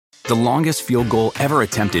The longest field goal ever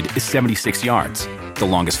attempted is 76 yards. The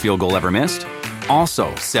longest field goal ever missed?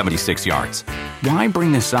 Also 76 yards. Why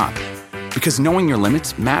bring this up? Because knowing your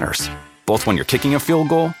limits matters, both when you're kicking a field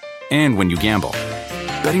goal and when you gamble.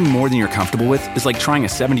 Betting more than you're comfortable with is like trying a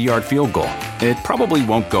 70-yard field goal. It probably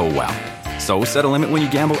won't go well. So set a limit when you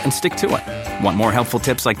gamble and stick to it. Want more helpful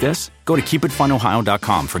tips like this? Go to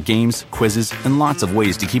keepitfunohio.com for games, quizzes, and lots of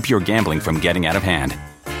ways to keep your gambling from getting out of hand.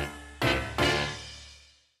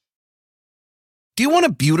 Do you want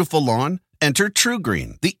a beautiful lawn? Enter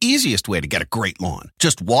TruGreen, the easiest way to get a great lawn.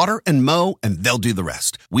 Just water and mow, and they'll do the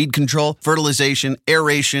rest. Weed control, fertilization,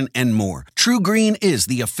 aeration, and more. TruGreen is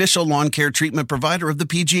the official lawn care treatment provider of the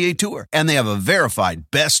PGA Tour, and they have a verified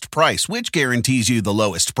best price, which guarantees you the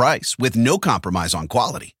lowest price with no compromise on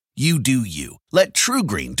quality. You do you. Let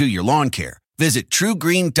TruGreen do your lawn care. Visit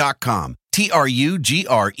TruGreen.com,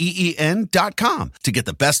 TruGreen.com, to get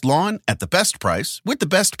the best lawn at the best price with the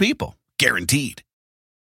best people. Guaranteed.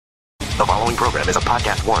 The following program is a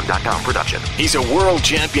podcast1.com production. He's a world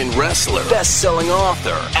champion wrestler, best-selling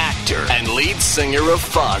author, actor, and lead singer of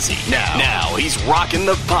Fozzy. Now he's rocking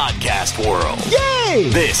the podcast world. Yay!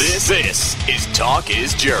 This is Talk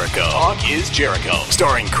is Jericho. Talk is Jericho,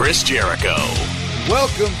 starring Chris Jericho.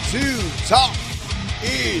 Welcome to Talk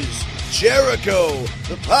is Jericho,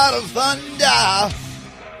 the pot of thunder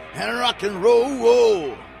and rock and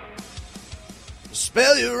roll. The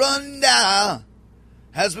spell you're under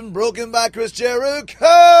has been broken by Chris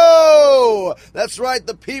Jericho. That's right,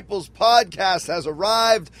 the People's Podcast has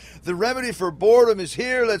arrived. The remedy for boredom is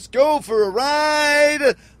here. Let's go for a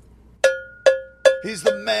ride. He's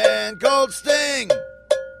the man called Sting.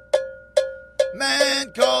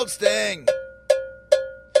 Man called Sting.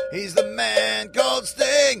 He's the man called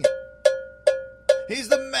Sting. He's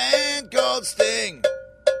the man called Sting.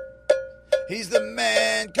 He's the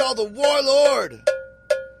man called the Warlord.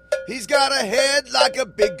 He's got a head like a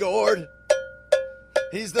big gourd.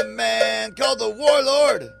 He's the man called the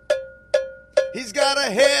Warlord. He's got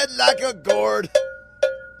a head like a gourd.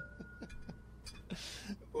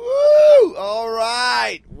 Woo! All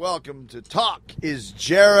right. Welcome to Talk is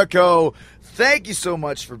Jericho. Thank you so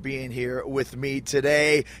much for being here with me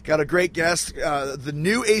today. Got a great guest. The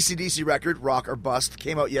new AC/DC record, Rock or Bust,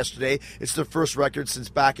 came out yesterday. It's their first record since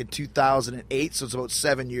back in 2008, so it's about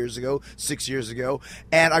 6 years ago.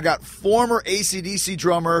 And I got former AC/DC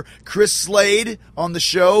drummer Chris Slade on the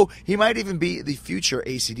show. He might even be the future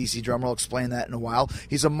AC/DC drummer. I'll explain that in a while.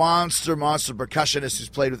 He's a monster percussionist who's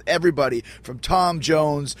played with everybody from Tom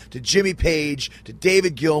Jones to Jimmy Page to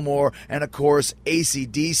David Gilmour and, of course,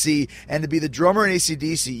 AC/DC. And to be the drummer in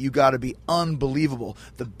AC/DC, you got to be unbelievable.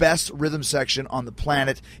 The best rhythm section on the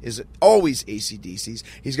planet is always AC/DC's.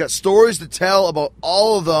 He's got stories to tell about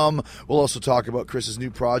all of them. We'll also talk about Chris's new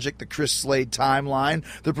project, the Chris Slade Timeline.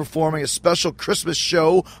 They're performing a special Christmas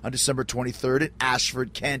show on December 23rd in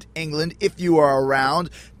Ashford, Kent, England. If you are around,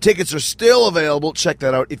 tickets are still available. Check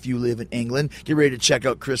that out if you live in England. Get ready to check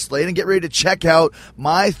out Chris Slade and get ready to check out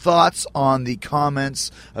my thoughts on the comments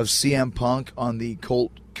of CM Punk on the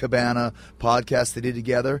Colt Cabana podcast they did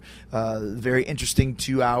together. Very interesting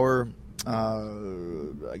 2-hour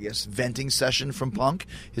venting session from Punk.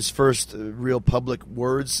 His first real public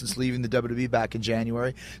words since leaving the WWE back in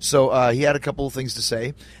January. So he had a couple of things to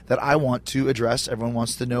say that I want to address. Everyone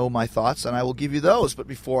wants to know my thoughts, and I will give you those. But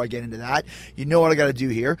before I get into that, you know what I got to do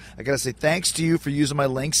here. I got to say thanks to you for using my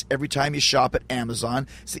links every time you shop at Amazon.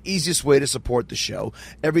 It's the easiest way to support the show.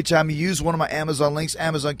 Every time you use one of my Amazon links,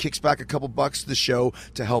 Amazon kicks back a couple bucks to the show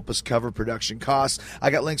to help us cover production costs.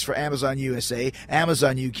 I got links for Amazon USA,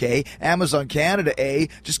 Amazon UK, Amazon Canada A.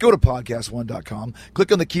 Just go to podcast1.com,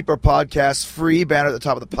 click on the Keep Our Podcasts Free banner at the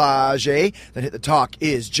top of the page, then hit the Talk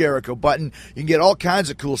is Jericho button. You can get all kinds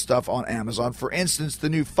of cool stuff on Amazon. For instance, the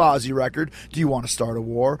new Fozzy record, Do You Want to Start a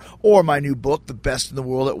War? Or my new book, The Best in the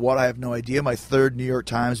World at What I Have No Idea, my third New York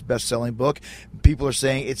Times best-selling book. People are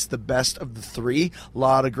saying it's the best of the three. A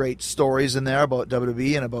lot of great stories in there about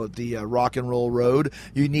WWE and about the rock and roll road.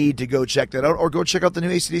 You need to go check that out, or go check out the new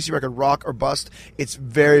AC/DC record, Rock or Bust. It's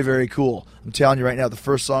very, very cool. I'm telling you right now, the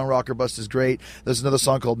first song, Rock or Bust, is great. There's another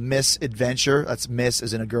song called Miss Adventure. That's Miss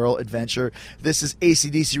as in a girl, Adventure. This is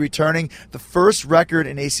AC/DC returning, the first record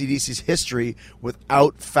in AC/DC's history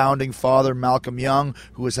without founding father Malcolm Young,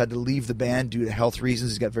 who has had to leave the band due to health reasons.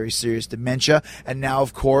 He's got very serious dementia. And now,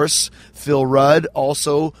 of course, Phil Rudd,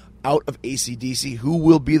 also out of AC/DC, who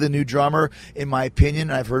will be the new drummer. In my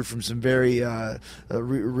opinion, I've heard from some very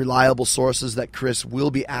reliable sources that Chris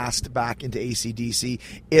will be asked back into AC/DC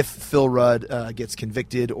if Phil Rudd gets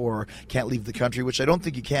convicted or can't leave the country, which I don't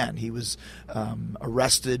think he can. He was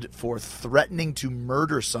arrested for threatening to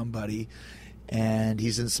murder somebody and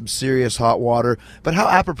he's in some serious hot water. But how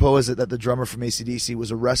apropos is it that the drummer from AC/DC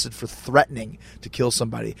was arrested for threatening to kill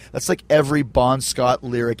somebody? That's like every Bon Scott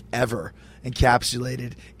lyric ever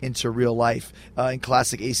encapsulated into real life. In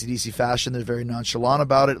classic AC/DC fashion, they're very nonchalant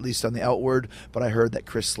about it, at least on the outward, but I heard that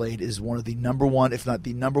Chris Slade is one of the number one, if not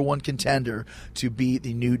the number one contender to be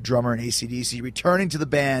the new drummer in AC/DC, returning to the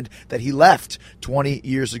band that he left 20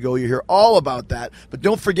 years ago. You hear all about that, but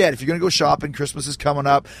don't forget, if you're going to go shopping, Christmas is coming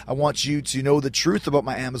up, I want you to know the truth about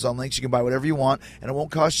my Amazon links. You can buy whatever you want, and it won't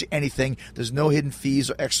cost you anything. There's no hidden fees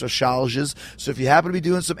or extra charges, so if you happen to be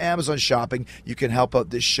doing some Amazon shopping, you can help out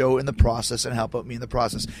this show in the process and help out me in the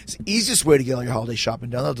process. It's the easiest way to get all your holiday shopping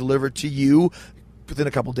done. They'll deliver it to you within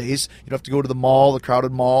a couple days. You don't have to go to the mall, the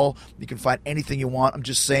crowded mall. You can find anything you want. I'm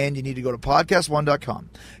just saying you need to go to podcast1.com.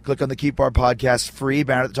 Click on the Keep Our Podcast free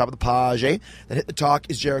banner at the top of the page. Then hit the Talk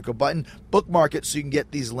is Jericho button. Bookmark it so you can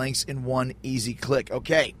get these links in one easy click.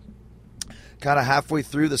 Okay. Kind of halfway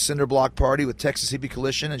through the Cinder Block Party with Texas Hippie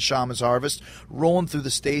Coalition and Shaman's Harvest, rolling through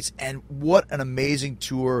the states, and what an amazing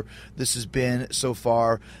tour this has been so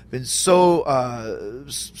far. Been so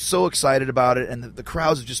excited about it, and the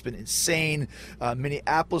crowds have just been insane.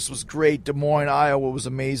 Minneapolis was great. Des Moines, Iowa was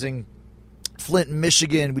amazing. Flint,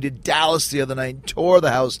 Michigan. We did Dallas the other night, tore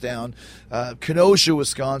the house down. Kenosha,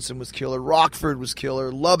 Wisconsin was killer. Rockford was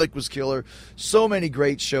killer. Lubbock was killer. So many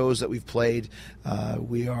great shows that we've played.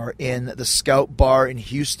 We are in the Scout Bar in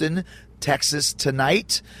Houston, Texas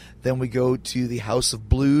tonight. Then we go to the House of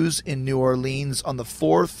Blues in New Orleans on the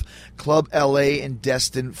 4th, Club LA in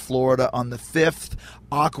Destin, Florida on the 5th,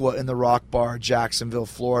 Aqua in the Rock Bar, Jacksonville,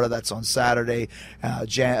 Florida. That's on Saturday,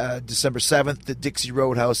 December 7th, the Dixie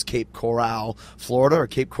Roadhouse, Cape Coral, Florida, or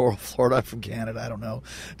Cape Coral, Florida, from Canada, I don't know.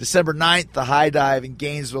 December 9th, the High Dive in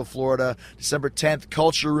Gainesville, Florida. December 10th,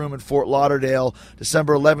 Culture Room in Fort Lauderdale.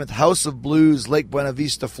 December 11th, House of Blues, Lake Buena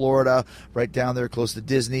Vista, Florida, right down there close to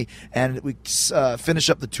Disney. And we finish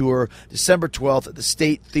up the tour December 12th at the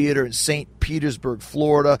State Theater in St. Petersburg,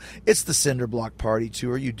 Florida. It's the Cinder Block Party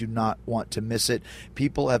Tour. You do not want to miss it.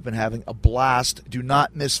 People have been having a blast. Do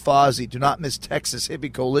not miss Fozzy. Do not miss Texas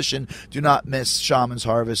Hippie Coalition. Do not miss Shaman's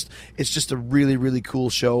Harvest. It's just a really, really cool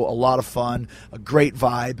show. A lot of fun. A great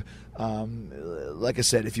vibe. Like I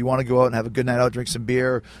said, if you want to go out and have a good night out, drink some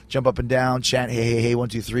beer, jump up and down, chant, hey, hey, hey, 1,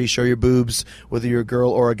 2, 3, show your boobs, whether you're a girl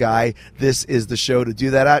or a guy, this is the show to do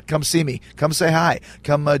that at. Come see me. Come say hi.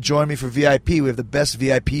 Come join me for VIP. We have the best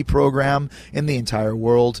VIP program in the entire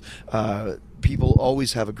world. People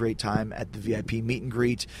always have a great time at the VIP meet and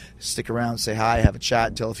greet. Stick around, say hi, have a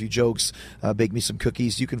chat, tell a few jokes, bake me some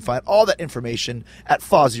cookies. You can find all that information at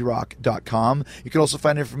FozzyRock.com. You can also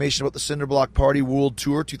find information about the Cinder Block Party World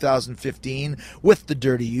Tour 2015 with the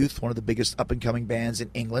Dirty Youth, one of the biggest up-and-coming bands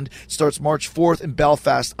in England. It starts March 4th in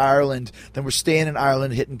Belfast, Ireland. Then we're staying in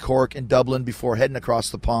Ireland, hitting Cork and Dublin before heading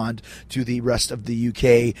across the pond to the rest of the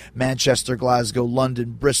UK, Manchester, Glasgow,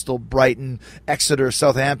 London, Bristol, Brighton, Exeter,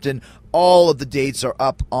 Southampton. All of the dates are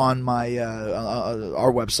up on my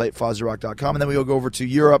our website, FozzyRock.com. And then we'll go over to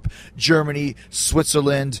Europe, Germany,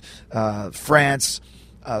 Switzerland, France.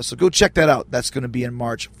 So go check that out. That's going to be in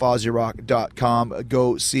March, FozzyRock.com.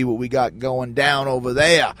 Go see what we got going down over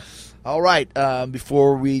there. All right,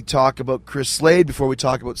 before we talk about Chris Slade, before we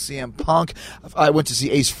talk about CM Punk, I went to see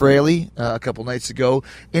Ace Frehley a couple nights ago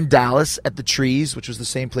in Dallas at the Trees, which was the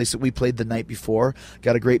same place that we played the night before.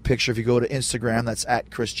 Got a great picture if you go to Instagram. That's at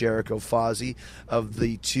Chris Jericho Fozzy of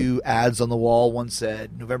the two ads on the wall. One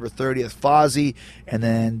said November 30th, Fozzy, and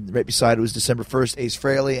then right beside it was December 1st, Ace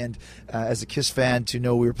Frehley. And as a Kiss fan, to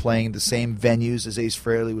know we were playing the same venues as Ace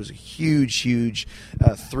Frehley was a huge, huge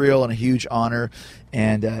thrill and a huge honor.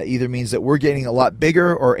 And either means that we're getting a lot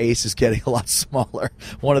bigger or Ace is getting a lot smaller.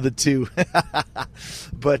 One of the two.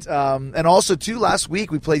 But and also, too, last week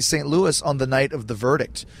we played St. Louis on the night of The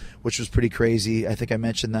Verdict, which was pretty crazy. I think I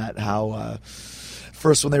mentioned that, how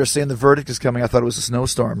first when they were saying The Verdict is coming, I thought it was a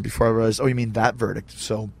snowstorm before I realized, oh, you mean that verdict.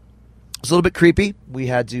 So it was a little bit creepy. We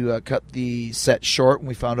had to cut the set short when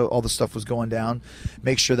we found out all the stuff was going down.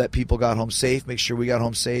 Make sure that people got home safe. Make sure we got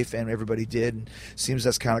home safe, and everybody did. And seems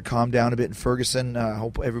that's kind of calmed down a bit in Ferguson. I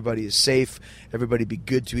hope everybody is safe. Everybody be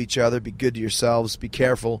good to each other. Be good to yourselves. Be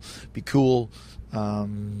careful. Be cool.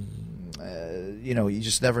 You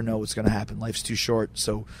just never know what's going to happen. Life's too short,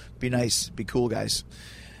 so be nice. Be cool, guys.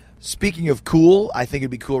 Speaking of cool, I think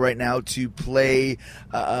it'd be cool right now to play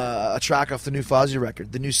a track off the new Fozzy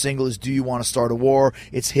record. The new single is Do You Want to Start a War?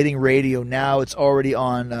 It's hitting radio now. It's already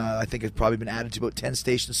on, I think it's probably been added to about 10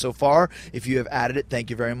 stations so far. If you have added it,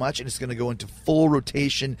 thank you very much. And it's going to go into full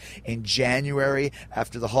rotation in January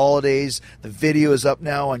after the holidays. The video is up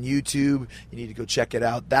now on YouTube. You need to go check it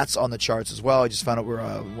out. That's on the charts as well. I just found out we're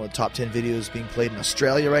one of the top 10 videos being played in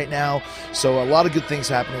Australia right now. So a lot of good things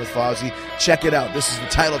happening with Fozzy. Check it out. This is the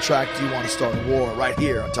title track. Do You Want to Start a War? Right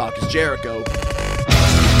here on Talk is Jericho.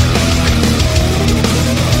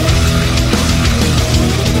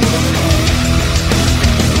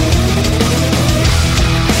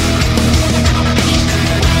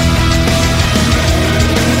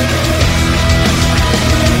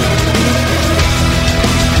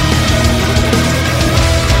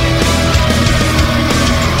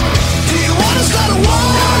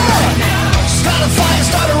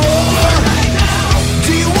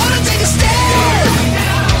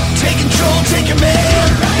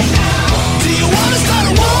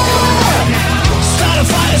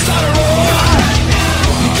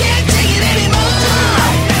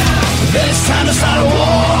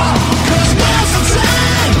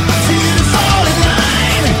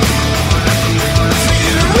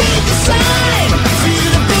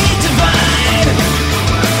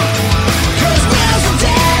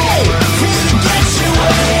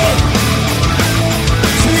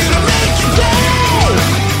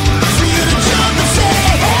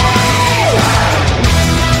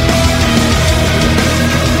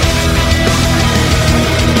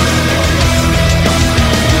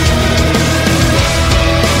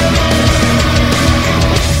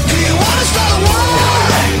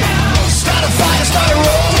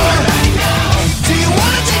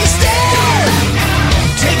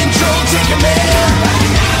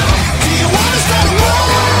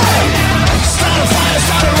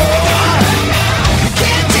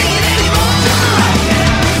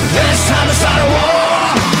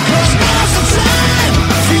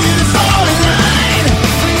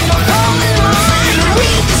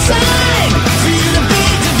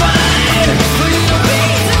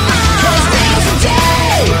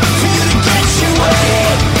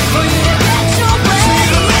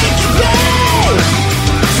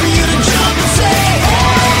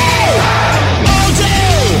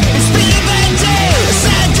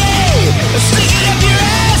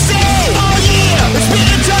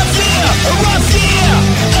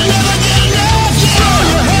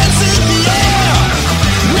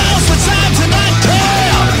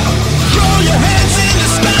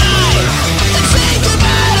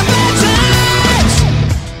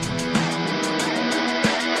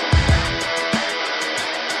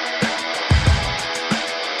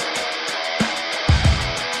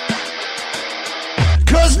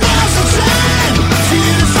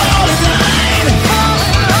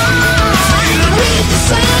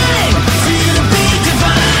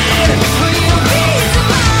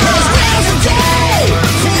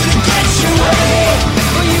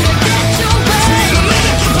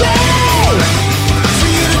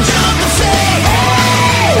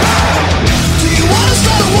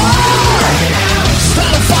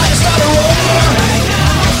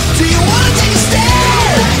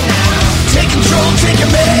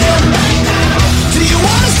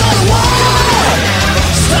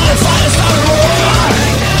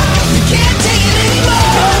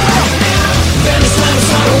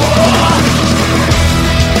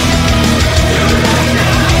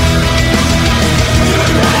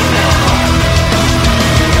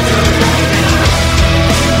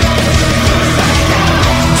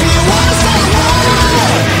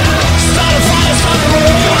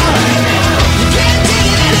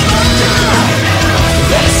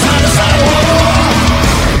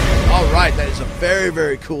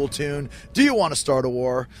 Very cool tune. Do You Want to Start a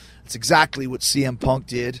War? It's exactly what CM Punk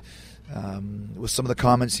did with some of the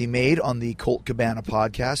comments he made on the Colt Cabana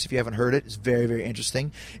podcast. If you haven't heard it, it's very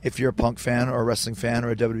interesting. If you're a Punk fan or a wrestling fan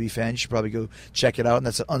or a WWE fan, you should probably go check it out, and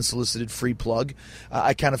that's an unsolicited free plug.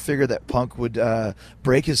 I kind of figured that Punk would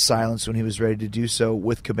break his silence when he was ready to do so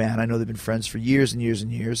with Cabana. I know they've been friends for years and years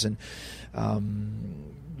and years, and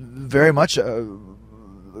very much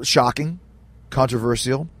shocking,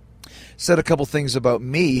 controversial. Said a couple things about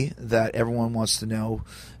me that everyone wants to know.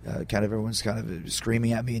 Everyone's kind of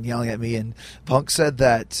screaming at me and yelling at me. And Punk said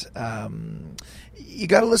that you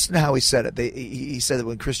got to listen to how he said it. He said that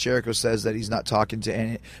when Chris Jericho says that he's not talking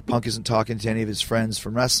to Punk isn't talking to any of his friends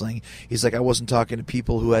from wrestling, he's like, I wasn't talking to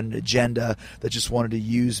people who had an agenda that just wanted to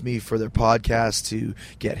use me for their podcast to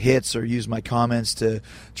get hits or use my comments to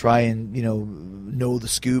try and know the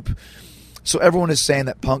scoop. So everyone is saying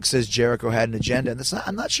that Punk says Jericho had an agenda, and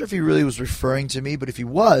I'm not sure if he really was referring to me, but if he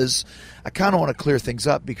was, I kind of want to clear things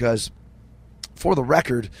up because, for the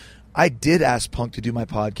record, I did ask Punk to do my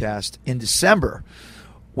podcast in December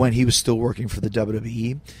when he was still working for the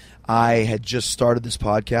WWE. I had just started this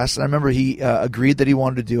podcast, and I remember he agreed that he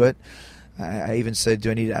wanted to do it. I even said, do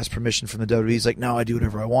I need to ask permission from the WWE? He's like, no, I do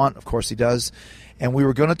whatever I want. Of course he does. And we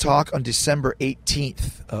were going to talk on December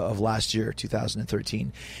 18th of last year,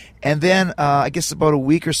 2013. And then I guess about a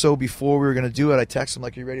week or so before we were going to do it, I texted him,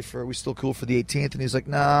 like, are we still cool for the 18th? And he's like,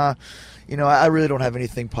 nah, I really don't have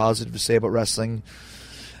anything positive to say about wrestling.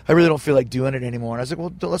 I really don't feel like doing it anymore. And I was like,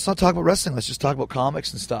 well, let's not talk about wrestling. Let's just talk about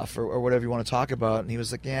comics and stuff or whatever you want to talk about. And he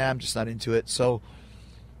was like, yeah, I'm just not into it. So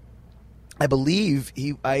I believe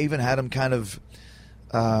I even had him kind of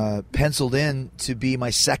penciled in to be my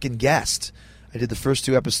second guest. I did the first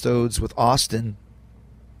 2 episodes with Austin,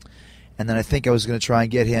 and then I think I was going to try and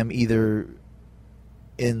get him either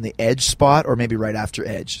in the Edge spot or maybe right after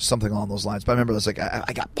Edge, something along those lines. But I remember it was like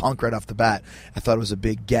I got Punk right off the bat. I thought it was a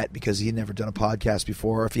big get because he had never done a podcast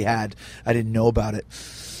before, or if he had, I didn't know about it.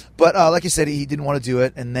 But like I said, he didn't want to do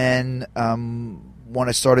it, and then when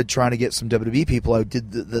I started trying to get some WWE people, I did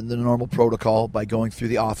the normal protocol by going through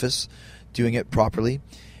the office, doing it properly.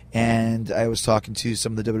 And I was talking to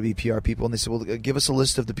some of the WWE PR people, and they said, well, give us a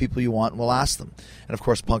list of the people you want, and we'll ask them. And, of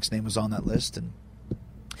course, Punk's name was on that list. And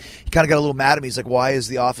he kind of got a little mad at me. He's like, why is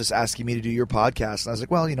the office asking me to do your podcast? And I was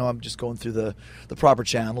like, well, I'm just going through the proper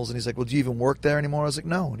channels. And he's like, well, do you even work there anymore? I was like,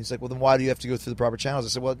 no. And he's like, well, then why do you have to go through the proper channels? I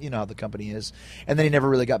said, well, you know how the company is. And then he never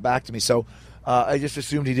really got back to me. So I just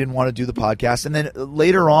assumed he didn't want to do the podcast. And then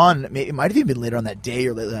later on, it might have even been later on that day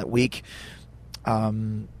or later that week,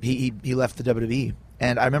 he left the WWE.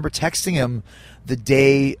 And I remember texting him the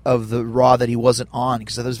day of the Raw that he wasn't on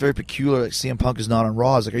because that was very peculiar. Like, CM Punk is not on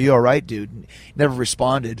Raw. I was like, are you all right, dude? And he never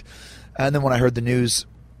responded. And then when I heard the news,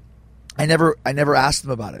 I never asked him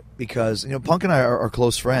about it because Punk and I are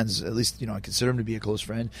close friends. At least I consider him to be a close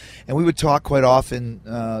friend, and we would talk quite often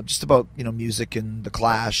just about music and the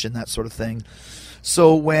Clash and that sort of thing.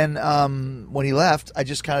 So when he left, I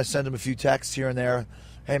just kind of sent him a few texts here and there.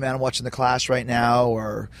 Hey man, I'm watching the Clash right now,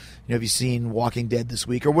 or have you seen Walking Dead this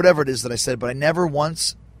week, or whatever it is that I said. But I never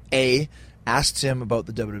once asked him about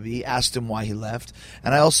the WWE, asked him why he left,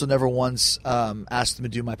 and I also never once asked him to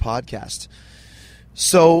do my podcast.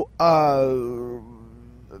 So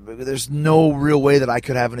there's no real way that I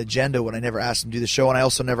could have an agenda when I never asked him to do the show, and I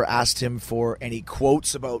also never asked him for any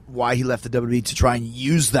quotes about why he left the WWE to try and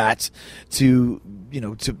use that to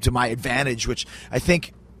my advantage, which I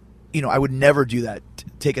think I would never do that.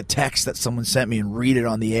 Take a text that someone sent me and read it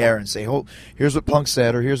on the air and say, oh, here's what Punk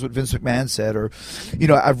said, or here's what Vince McMahon said, or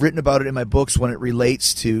I've written about it in my books when it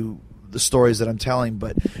relates to the stories that I'm telling,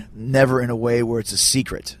 but never in a way where it's a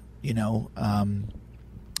secret.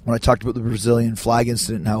 When I talked about the Brazilian flag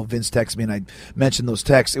incident and how Vince texted me and I mentioned those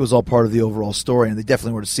texts, it was all part of the overall story, and they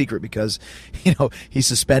definitely weren't a secret because he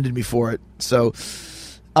suspended me for it. So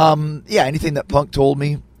anything that Punk told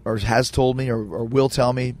me or has told me or will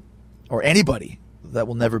tell me, or anybody, that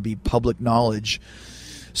will never be public knowledge.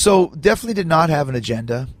 So definitely did not have an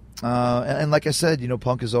agenda. And like I said,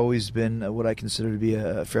 Punk has always been what I consider to be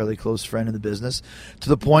a fairly close friend in the business, to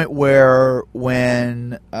the point where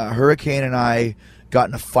when Hurricane and I got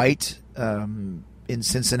in a fight in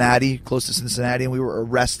Cincinnati, close to Cincinnati, and we were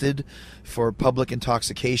arrested for public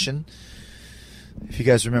intoxication. If you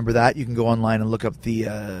guys remember that, you can go online and look up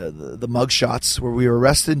the mug shots where we were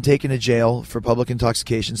arrested and taken to jail for public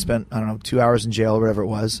intoxication, spent, 2 hours in jail or whatever it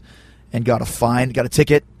was, and got a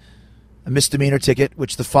ticket, a misdemeanor ticket,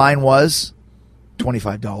 which the fine was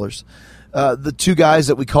 $25. The 2 guys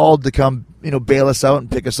that we called to come, bail us out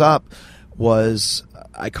and pick us up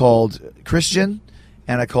I called Christian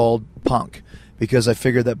and I called Punk because I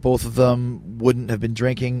figured that both of them wouldn't have been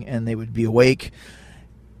drinking and they would be awake.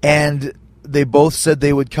 And they both said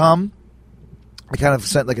they would come. I kind of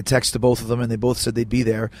sent like a text to both of them, and they both said they'd be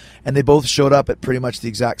there. And they both showed up at pretty much the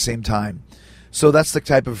exact same time. So that's the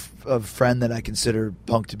type of friend that I consider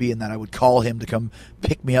Punk to be, and that I would call him to come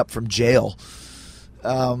pick me up from jail.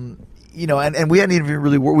 And we hadn't even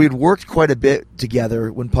really we had worked quite a bit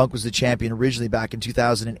together when Punk was the champion originally back in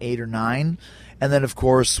 2008 or 9. And then, of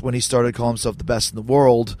course, when he started calling himself the best in the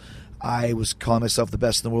world, I was calling myself the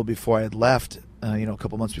best in the world before I had left. A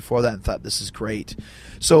couple months before that, and thought, this is great.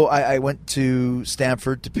 So I went to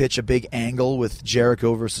Stamford to pitch a big angle with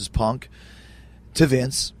Jericho versus Punk to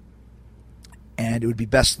Vince, and it would be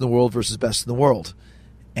best in the world versus best in the world.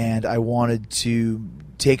 And I wanted to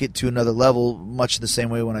take it to another level, much the same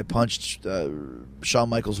way when I punched Shawn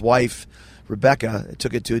Michaels' wife Rebecca,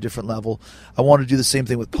 took it to a different level. I wanted to do the same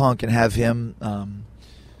thing with Punk and have him.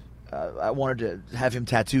 I wanted to have him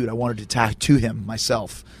tattooed. I wanted to tattoo him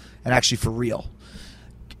myself, and actually for real.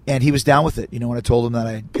 And he was down with it. When I told him that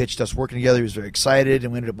I had pitched us working together, he was very excited,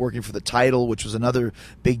 and we ended up working for the title, which was another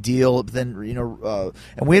big deal. But then,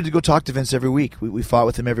 and we had to go talk to Vince every week. We fought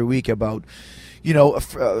with him every week about,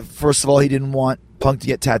 first of all, he didn't want Punk to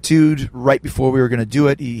get tattooed right before we were going to do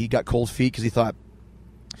it. He got cold feet because he thought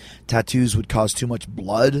tattoos would cause too much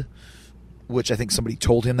blood, which I think somebody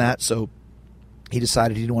told him that. So he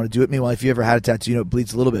decided he didn't want to do it. Meanwhile, if you ever had a tattoo, it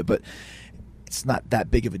bleeds a little bit, but it's not that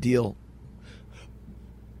big of a deal.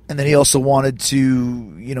 And then he also wanted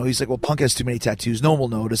to, he's like, well, Punk has too many tattoos. No one will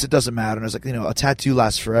notice. It doesn't matter. And I was like, a tattoo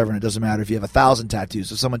lasts forever, and it doesn't matter if you have 1,000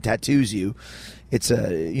 tattoos. If someone tattoos you, it's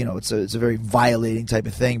a very violating type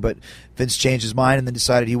of thing. But Vince changed his mind and then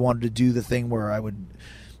decided he wanted to do the thing where I would,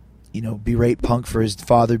 berate Punk for his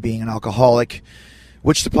father being an alcoholic,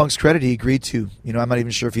 which to Punk's credit, he agreed to. I'm not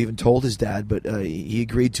even sure if he even told his dad, but he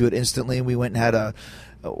agreed to it instantly. And we went and had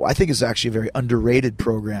I think it's actually a very underrated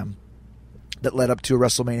program that led up to a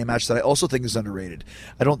WrestleMania match that I also think is underrated.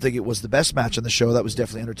 I don't think it was the best match on the show. That was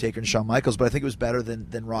definitely Undertaker and Shawn Michaels, but I think it was better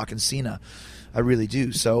than Rock and Cena. I really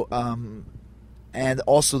do. So, and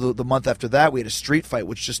also the month after that, we had a street fight,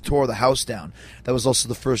 which just tore the house down. That was also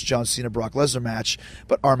the first John Cena-Brock Lesnar match,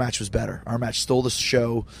 but our match was better. Our match stole the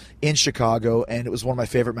show in Chicago, and it was one of my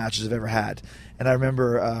favorite matches I've ever had. And I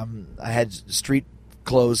remember I had street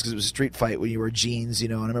clothes because it was a street fight when you wear jeans,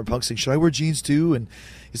 and I remember Punk saying, should I wear jeans too? And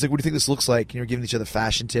he's like, what do you think this looks like? Giving each other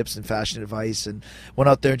fashion tips and fashion advice, and went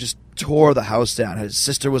out there and just tore the house down. His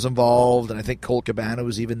sister was involved, and I think Colt Cabana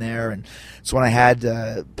was even there. And so when I had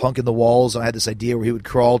Punk in the walls, and I had this idea where he would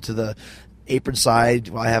crawl to the apron side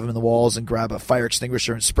while I have him in the walls and grab a fire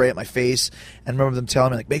extinguisher and spray at my face. And I remember them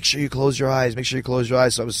telling me, like, make sure you close your eyes, make sure you close your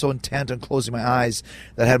eyes. So I was so intent on closing my eyes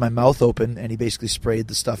that I had my mouth open, and he basically sprayed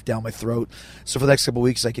the stuff down my throat. So for the next couple of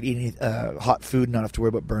weeks, I could eat any hot food and not have to worry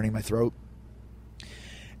about burning my throat.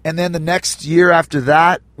 And then the next year after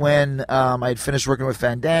that, when I had finished working with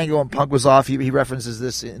Fandango and Punk was off, he references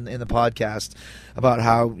this in the podcast about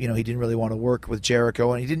how, he didn't really want to work with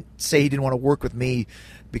Jericho. And he didn't say he didn't want to work with me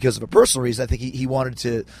because of a personal reason. I think he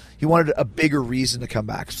wanted a bigger reason to come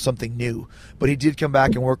back, something new. But he did come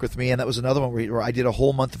back and work with me, and that was another one where I did a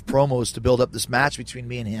whole month of promos to build up this match between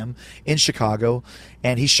me and him in Chicago.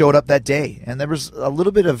 And he showed up that day. And there was a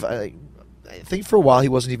little bit of... I think for a while he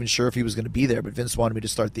wasn't even sure if he was going to be there, but Vince wanted me to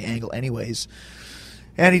start the angle anyways.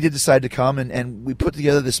 And he did decide to come, and we put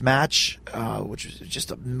together this match, which was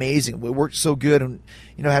just amazing. We worked so good, and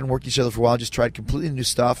hadn't worked each other for a while, just tried completely new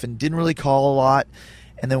stuff and didn't really call a lot.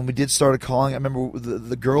 And then when we did start calling, I remember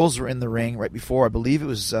the girls were in the ring right before. I believe it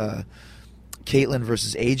was Caitlyn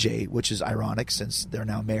versus AJ, which is ironic since they're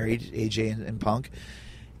now married, AJ and Punk.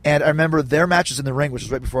 And I remember their matches in the ring, which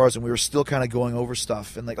was right before ours, and we were still kind of going over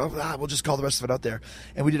stuff and like, we'll just call the rest of it out there.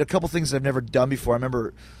 And we did a couple things that I've never done before. I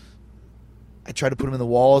remember I tried to put him in the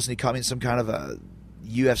walls, and he caught me in some kind of a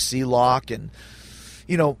UFC lock, and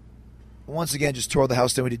once again just tore the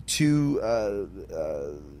house down. We did two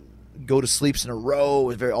go to sleeps in a row,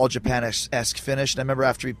 a very All Japan-esque finish. And I remember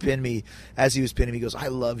after he pinned me, as he was pinning me, he goes, I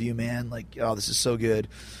love you, man. Like, oh, this is so good.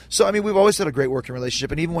 So, I mean, we've always had a great working relationship.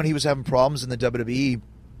 And even when he was having problems in the WWE,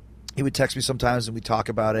 he would text me sometimes and we'd talk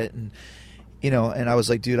about it. And, and I was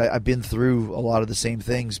like, dude, I've been through a lot of the same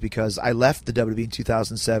things because I left the WWE in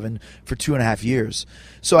 2007 for 2.5 years.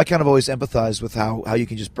 So I kind of always empathized with how you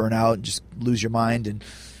can just burn out and just lose your mind. And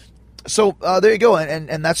so there you go.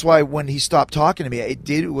 And that's why when he stopped talking to me,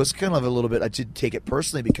 it was kind of a little bit, I did take it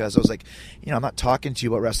personally because I was like, I'm not talking to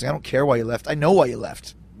you about wrestling. I don't care why you left. I know why you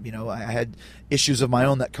left. I had issues of my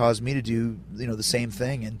own that caused me to do, the same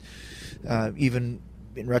thing. And even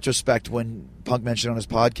in retrospect, when Punk mentioned on his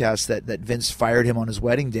podcast that Vince fired him on his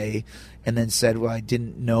wedding day and then said, well, I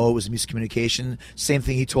didn't know it was miscommunication. Same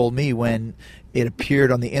thing he told me when it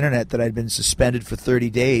appeared on the internet that I'd been suspended for 30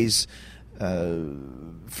 days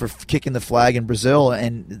for kicking the flag in Brazil,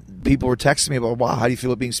 and people were texting me about, wow, how do you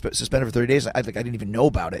feel about being suspended for 30 days? I didn't even know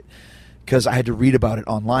about it because I had to read about it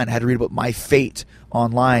online. I had to read about my fate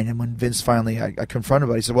online, and when Vince finally, I confronted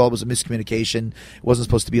him, he said, well, it was a miscommunication. It wasn't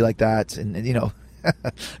supposed to be like that, and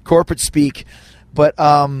corporate speak. But,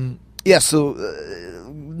 so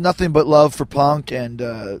nothing but love for Punk, and,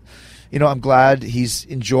 I'm glad he's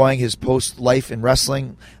enjoying his post-life in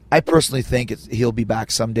wrestling. I personally think he'll be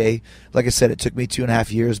back someday. Like I said, it took me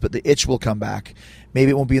 2.5 years, but the itch will come back.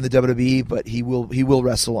 Maybe it won't be in the WWE, but he will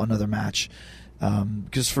wrestle another match.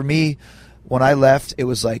 Because for me, when I left, it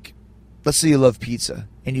was like, let's say you love pizza,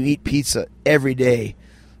 and you eat pizza every day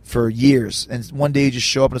for years. And one day you just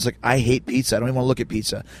show up and it's like, I hate pizza. I don't even want to look at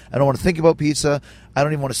pizza. I don't want to think about pizza. I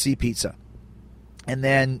don't even want to see pizza. And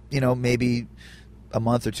then, maybe a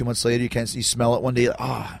month or 2 months later, you smell it one day.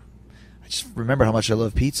 I just remember how much I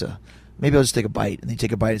love pizza. Maybe I'll just take a bite. And then you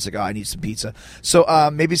take a bite and it's like, I need some pizza.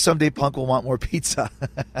 So maybe someday Punk will want more pizza.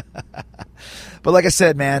 But like I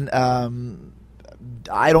said, man,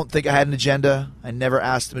 I don't think I had an agenda. I never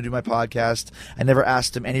asked him to do my podcast. I never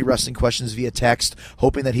asked him any wrestling questions via text,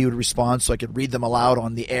 hoping that he would respond so I could read them aloud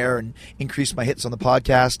on the air and increase my hits on the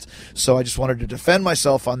podcast. So I just wanted to defend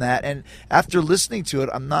myself on that. And after listening to it,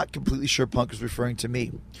 I'm not completely sure Punk was referring to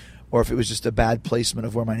me, or if it was just a bad placement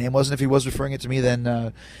of where my name was. And if he was referring it to me,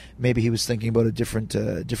 then maybe he was thinking about a different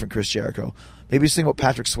Chris Jericho. Maybe he's thinking about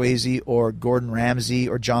Patrick Swayze or Gordon Ramsay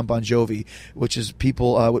or John Bon Jovi, which is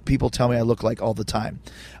what people tell me I look like all the time.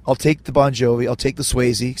 I'll take the Bon Jovi. I'll take the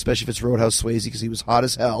Swayze, especially if it's Roadhouse Swayze because he was hot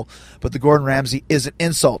as hell. But the Gordon Ramsay is an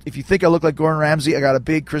insult. If you think I look like Gordon Ramsay, I got a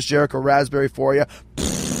big Chris Jericho raspberry for you.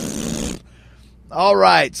 All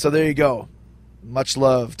right, so there you go. Much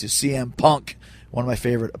love to CM Punk, one of my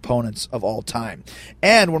favorite opponents of all time.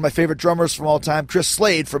 And one of my favorite drummers from all time, Chris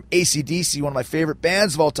Slade from AC/DC, one of my favorite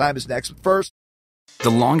bands of all time, is next. But first, The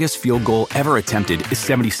longest field goal ever attempted is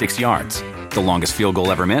 76 yards. The longest field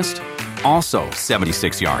goal ever missed? Also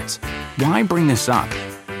 76 yards. Why bring this up?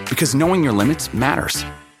 Because knowing your limits matters,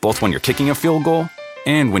 both when you're kicking a field goal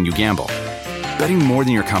and when you gamble. Betting more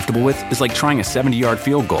than you're comfortable with is like trying a 70-yard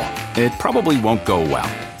field goal. It probably won't go well.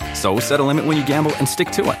 So set a limit when you gamble and stick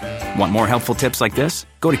to it. Want more helpful tips like this?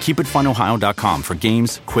 Go to keepitfunohio.com for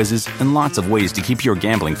games, quizzes, and lots of ways to keep your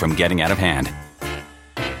gambling from getting out of hand.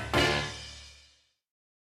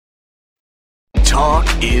 Talk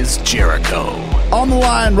is Jericho. On the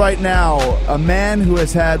line right now, a man who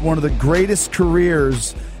has had one of the greatest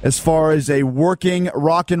careers as far as a working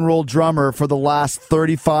rock and roll drummer for the last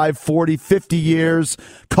 35, 40, 50 years,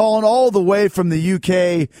 calling all the way from the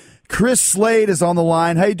UK. Chris Slade is on the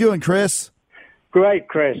line. How you doing, Chris? Great,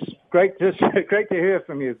 Chris. Great to hear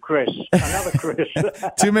from you, Chris. Another Chris.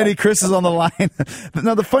 Too many Chris's on the line.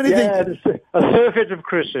 Now, the funny thing... a surfeit of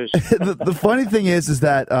Chris's. the funny thing is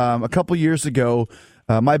that a couple years ago,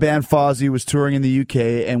 my band Fozzy was touring in the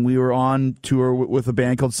UK, and we were on tour with a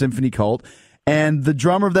band called Symphony Cult, and the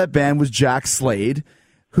drummer of that band was Jack Slade,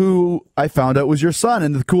 who I found out was your son.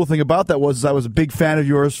 And the cool thing about that was I was a big fan of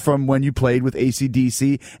yours from when you played with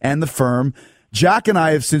AC/DC and The Firm. Jack and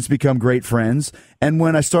I have since become great friends, and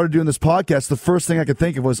when I started doing this podcast, the first thing I could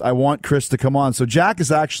think of was I want Chris to come on. So Jack is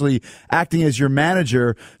actually acting as your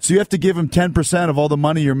manager, so you have to give him 10% of all the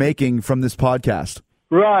money you're making from this podcast.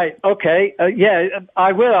 Right. Okay. Yeah,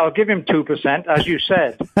 I will. I'll give him 2%, as you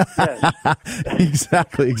said. Yes.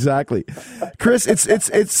 Exactly. Chris,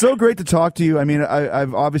 it's so great to talk to you. I mean,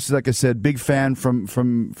 I've obviously, like I said, big fan from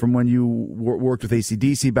when you worked with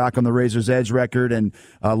AC/DC back on the Razor's Edge record and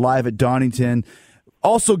live at Donington.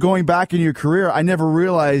 Also, going back in your career, I never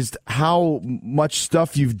realized how much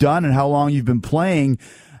stuff you've done and how long you've been playing.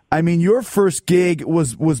 I mean, your first gig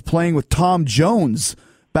was playing with Tom Jones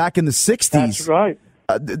back in the 60s. That's right.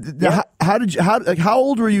 Yeah. How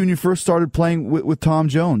old were you when you first started playing with Tom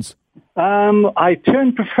Jones? I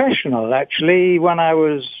turned professional, actually, when I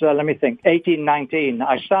was, 18, 19.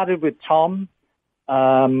 I started with Tom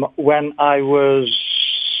when I was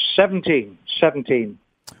 17.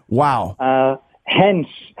 Wow. Hence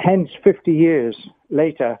 50 years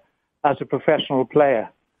later as a professional player.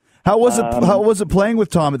 How was it playing with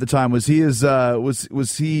Tom at the time? Was he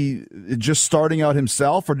was he just starting out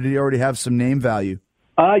himself, or did he already have some name value?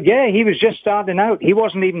 Yeah, he was just starting out. He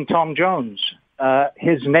wasn't even Tom Jones.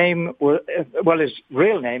 His name was, his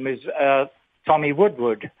real name is Tommy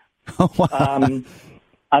Woodward. Oh, wow.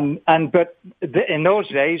 But in those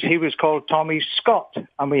days he was called Tommy Scott,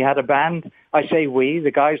 and we had a band. I say we,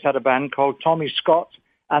 the guys had a band called Tommy Scott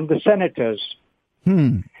and the Senators.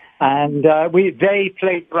 And they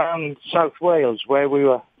played around South Wales, where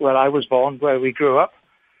I was born, where we grew up,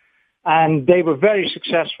 and they were very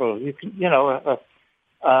successful.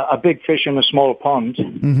 A big fish in a small pond.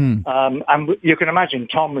 Mm-hmm. And you can imagine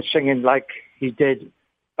Tom was singing like he did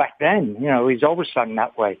back then. He's always sung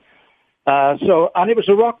that way. And it was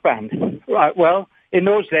a rock band. Right. Well, in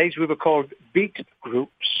those days we were called beat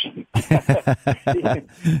groups. Even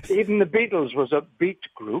the Beatles was a beat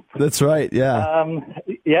group. That's right. Yeah.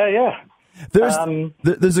 Yeah.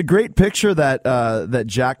 There's a great picture that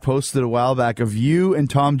Jack posted a while back of you and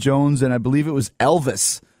Tom Jones, and I believe it was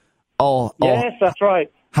Elvis. Yes, that's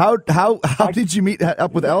right. How did you meet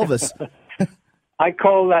up with Elvis? I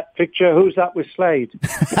call that picture "Who's That with Slade."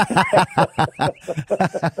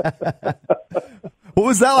 What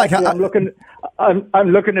was that like? I'm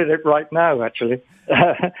I'm looking at it right now, actually.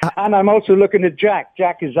 And I'm also looking at Jack.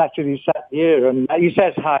 Jack is actually sat here, and he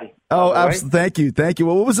says hi. Oh, absolutely. Thank you.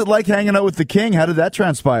 Well, what was it like hanging out with the King? How did that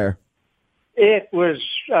transpire? It was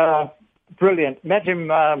brilliant. Met him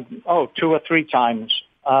 2 or 3 times.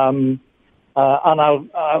 And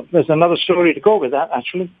there's another story to go with that,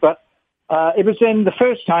 actually. But the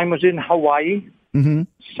first time was in Hawaii,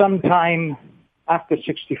 sometime after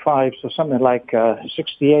 65, so something like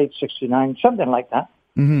 68, 69, something like that.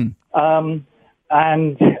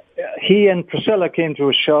 And he and Priscilla came to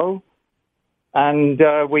a show, and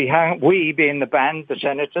we being the band, the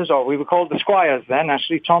Senators, or we were called the Squires then,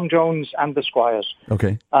 actually, Tom Jones and the Squires.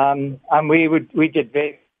 Okay. And we did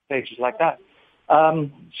places like that.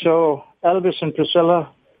 So Elvis and Priscilla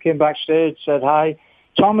came backstage, said hi.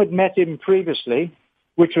 Tom had met him previously,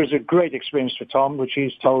 which was a great experience for Tom, which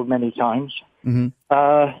he's told many times.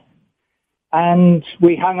 And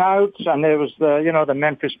we hung out, and there was the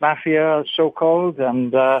Memphis Mafia, so-called,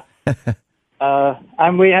 and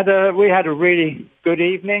we had a really good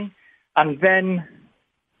evening. And then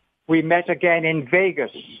we met again in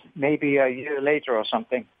Vegas, maybe a year later or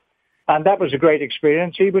something, and that was a great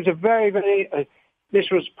experience. He was a very, very.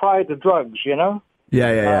 This was prior to drugs,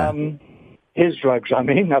 Yeah. His drugs, I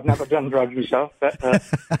mean. I've never done drugs myself, but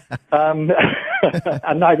and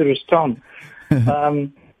neither has Tom.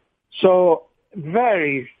 So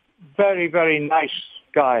very, very, very nice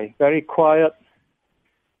guy, very quiet.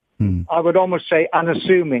 I would almost say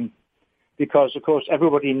unassuming, because, of course,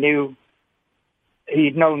 everybody knew.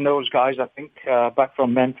 He'd known those guys, I think, back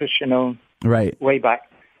from Memphis, right, way back.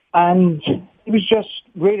 And he was just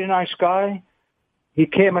really nice guy. He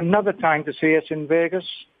came another time to see us in Vegas.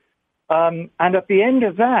 And at the end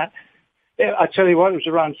of that, I tell you what, it was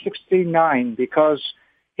around 69, because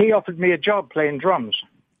he offered me a job playing drums.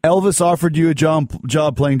 Elvis offered you a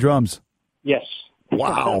job playing drums? Yes.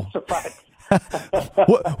 Wow. That's a fact.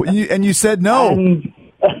 And you said no. And,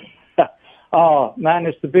 oh, man,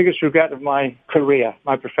 it's the biggest regret of my career,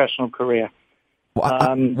 my professional career.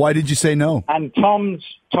 Why did you say no? And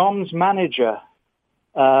Tom's manager,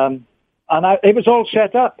 it was all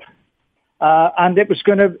set up. And it was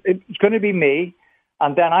going to be me,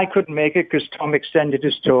 and then I couldn't make it because Tom extended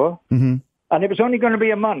his tour, and it was only going to be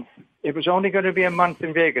a month. It was only going to be a month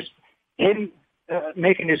in Vegas. Him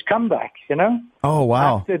making his comeback, Oh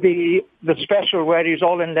wow! After the special where he's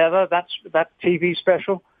all in leather, that TV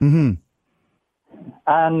special.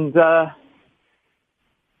 And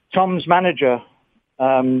Tom's manager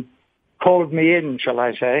called me in, shall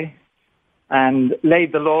I say, and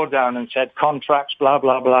laid the law down and said, contracts, blah,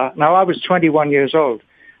 blah, blah. Now, I was 21 years old.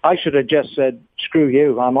 I should have just said, screw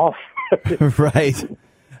you, I'm off. Right.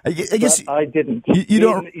 I guess but I didn't. You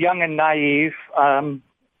don't... Young and naive.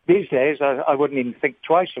 These days, I wouldn't even think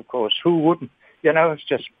twice, of course. Who wouldn't? It's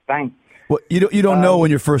just bang. Well, you don't know when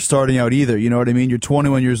you're first starting out either. You know what I mean? You're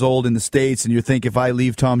 21 years old in the States, and you think, if I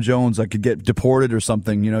leave Tom Jones, I could get deported or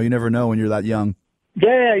something. You never know when you're that young.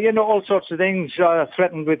 Yeah, all sorts of things,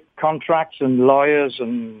 threatened with contracts and lawyers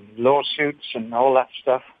and lawsuits and all that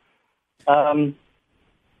stuff. And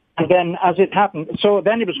then as it happened, so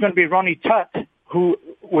then it was going to be Ronnie Tutt, who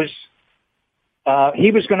was,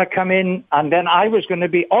 he was going to come in, and then I was going to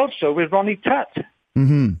be also with Ronnie Tutt.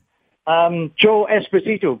 Joe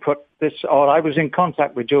Esposito put this, or I was in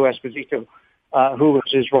contact with Joe Esposito, who was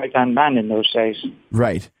his right-hand man in those days.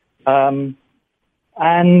 Right. And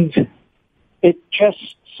it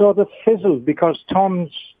just sort of fizzled because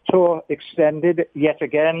Tom's tour extended yet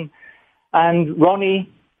again, and Ronnie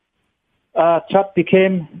Tutt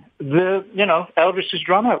became Elvis's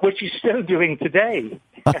drummer, which he's still doing today,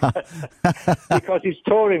 because he's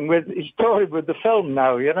touring with the film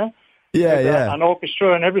now, Yeah. An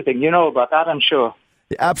orchestra and everything. You know about that, I'm sure.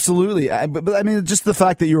 Absolutely. But I mean, just the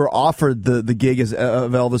fact that you were offered the gig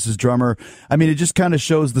of Elvis's drummer, I mean, it just kind of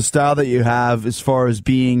shows the style that you have as far as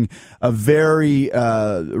being a very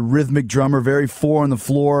rhythmic drummer, very four on the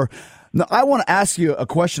floor. Now, I want to ask you a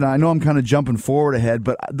question. I know I'm kind of jumping forward ahead,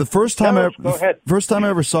 but the first time I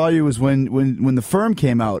ever saw you was when The Firm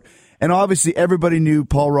came out. And obviously everybody knew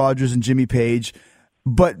Paul Rodgers and Jimmy Page.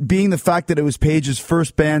 But being the fact that it was Page's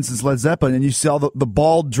first band since Led Zeppelin, and you saw the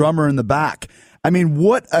bald drummer in the back, I mean,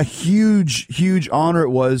 what a huge, huge honor it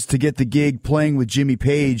was to get the gig playing with Jimmy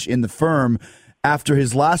Page in The Firm after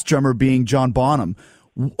his last drummer being John Bonham.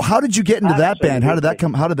 How did you get into that band? How did that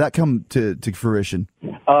come to fruition?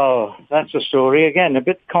 Oh, that's a story again, a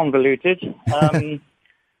bit convoluted.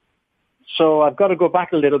 So I've got to go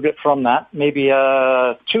back a little bit from that, maybe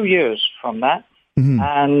 2 years from that,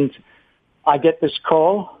 and I get this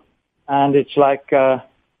call, and it's like,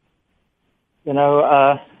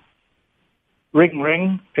 Ring,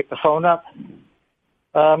 ring. Pick the phone up.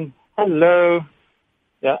 Hello.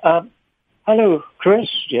 Yeah. Hello, Chris.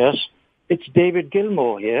 Yes, it's David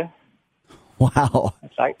Gilmour here. Wow.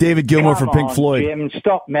 It's like, David Gilmour from come Pink on, Floyd. Jim,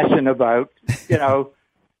 stop messing about.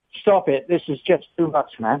 Stop it. This is just too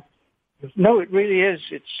much, man. No, it really is.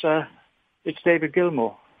 It's David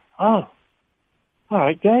Gilmour. Oh, all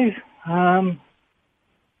right, Dave. And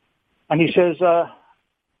he says,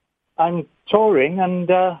 I'm touring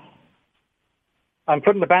and I'm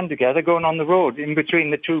putting the band together, going on the road in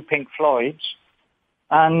between the two Pink Floyds,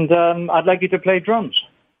 and I'd like you to play drums.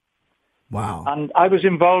 Wow. And I was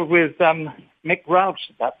involved with Mick Rouse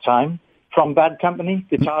at that time from Bad Company,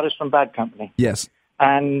 guitarist from Bad Company. Yes.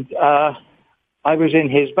 And I was in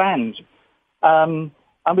his band. And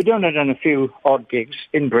we'd done it on a few odd gigs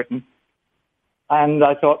in Britain. And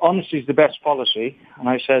I thought, honesty is the best policy. And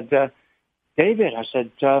I said, David, I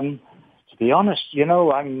said, to be honest,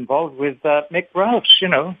 I'm involved with Mick Rouse,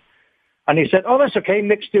 And he said, oh, that's okay,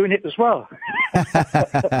 Mick's doing it as well. So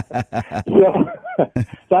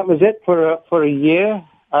that was it for a year.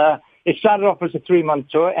 It started off as a 3-month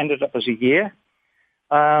tour, ended up as a year.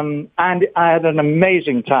 And I had an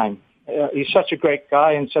amazing time. He's such a great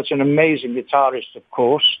guy and such an amazing guitarist, of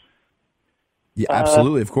course. Yeah,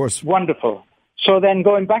 absolutely, of course. Wonderful. So then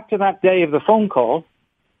going back to that day of the phone call,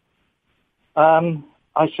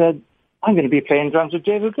 I said, I'm going to be playing drums with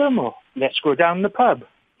David Gilmour. Let's go down the pub.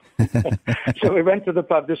 So we went to the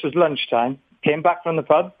pub. This was lunchtime. Came back from the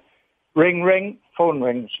pub. Ring, ring. Phone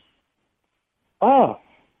rings. Oh,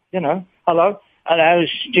 hello. Hello,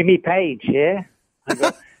 it's Jimmy Page here. I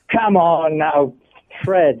go, come on now,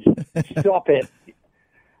 Fred, stop it.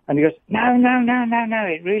 And he goes, no,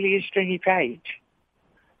 it really is Jimmy Page.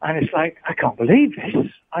 And it's like, I can't believe this.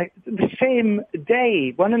 The same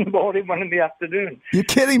day, one in the morning, one in the afternoon. You're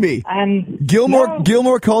kidding me. And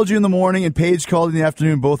Gilmour called you in the morning and Page called in the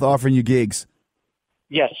afternoon, both offering you gigs.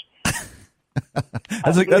 Yes.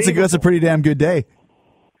 That's a pretty damn good day.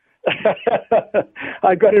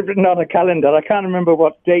 I got it written on a calendar. I can't remember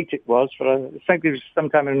what date it was, but I think it was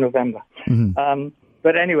sometime in November. Mm-hmm.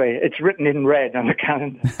 But anyway, it's written in red on the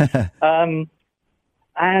calendar.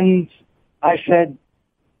 And I said,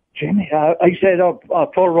 Jimmy, I said,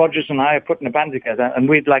 Paul Rogers and I are putting a band together, and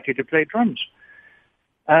we'd like you to play drums.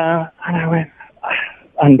 And I went,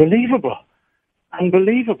 unbelievable.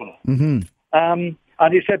 Mm-hmm.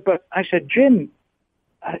 And he said, but I said, Jim,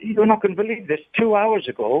 you're not going to believe this. 2 hours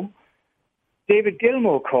ago, David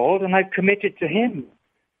Gilmour called, and I've committed to him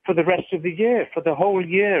for the rest of the year, for the whole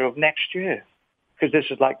year of next year, because this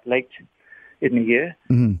is like late in the year.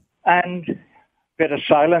 Mm-hmm. And a bit of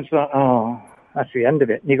silence. Oh, that's the end of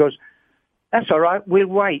it. And he goes, that's all right. We'll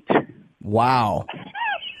wait. Wow.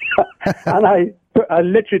 And I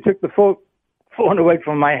literally took the phone away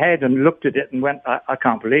from my head and looked at it and went, I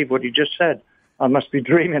can't believe what you just said. I must be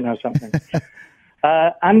dreaming or something.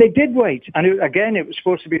 And they did wait. And it was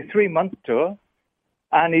supposed to be a 3-month tour.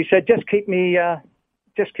 And he said, just keep me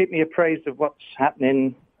appraised of what's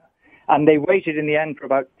happening. And they waited in the end for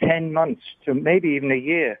about 10 months to maybe even a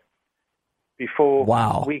year before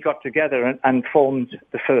we got together and formed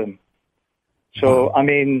the firm. So, wow. I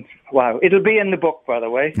mean, wow. It'll be in the book, by the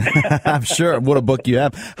way. I'm sure. What a book you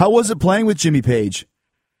have. How was it playing with Jimmy Page?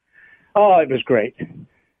 Oh, it was great.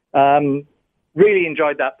 Really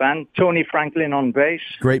enjoyed that band. Tony Franklin on bass.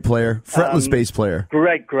 Great player. Fretless bass player.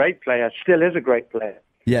 Great player. Still is a great player.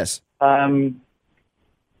 Yes. And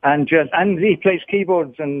he plays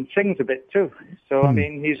keyboards and sings a bit too. So, I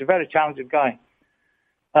mean, he's a very talented guy.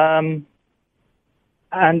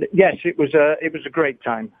 And yes, it was a great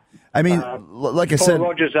time. I mean, like I said, Paul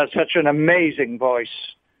Rogers has such an amazing voice.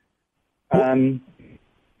 It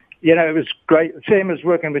was great. Same as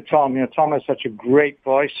working with Tom. Tom has such a great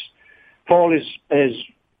voice. Paul is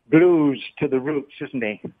blues to the roots, isn't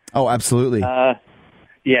he? Oh, absolutely.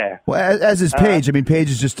 Yeah. Well, as is Page. I mean, Page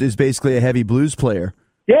is basically a heavy blues player.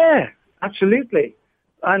 Yeah, absolutely.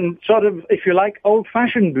 And sort of, if you like,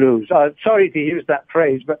 old-fashioned blues. Sorry to use that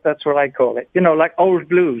phrase, but that's what I call it. Like old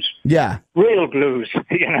blues. Yeah. Real blues,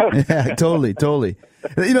 Yeah, totally.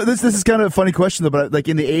 This is kind of a funny question, though, but like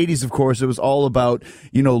in the 80s, of course, it was all about,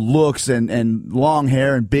 looks and long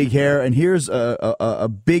hair and big hair. And here's a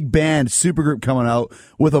big band, supergroup coming out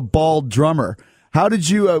with a bald drummer. How did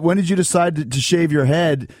you, when did you decide to shave your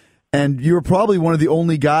head? And you were probably one of the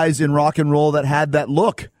only guys in rock and roll that had that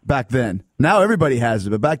look back then. Now everybody has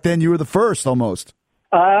it, but back then you were the first almost.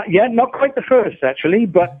 Yeah, not quite the first, actually,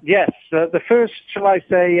 but yes, the first, shall I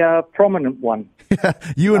say, prominent one.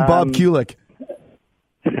 You and Bob Kulick.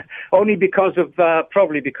 Only because of,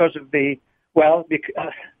 probably because of the Well,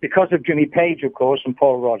 because of Jimmy Page, of course, and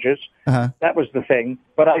Paul Rogers, that was the thing.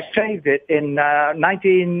 But I saved it in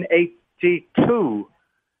 1982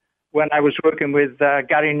 when I was working with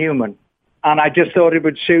Gary Newman. And I just thought it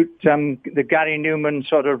would suit the Gary Newman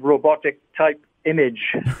sort of robotic type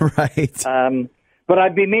image. Right. But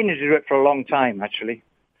I've been meaning to do it for a long time, actually.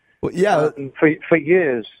 Well, yeah. For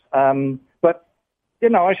years. But, you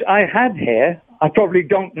know, I had hair. I probably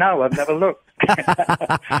don't now. I've never looked.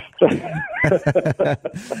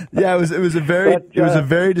 Yeah, it was a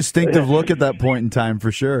very distinctive look at that point in time,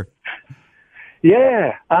 for sure.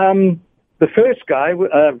 Yeah. The first guy,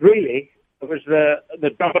 really, was the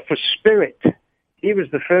drummer for Spirit. He was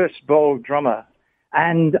the first bold drummer.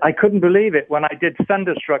 And I couldn't believe it when I did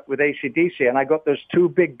Thunderstruck with AC/DC and I got those two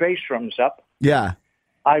big bass drums up. Yeah.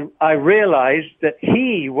 I realized that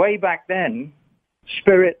he, way back then,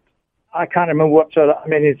 Spirit, I can't remember what sort of, I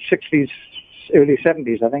mean, it's 60s, early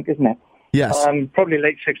 70s, I think, isn't it? Yes. Probably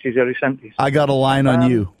late 60s, early 70s. I Got a Line on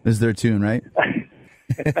You is their tune, right?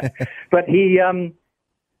 But he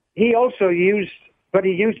also used, but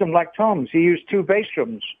he used them like toms. He used two bass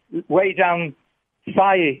drums way down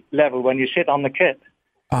thigh level when you sit on the kit.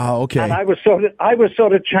 Oh, okay. And I was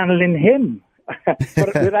sort of channeling him,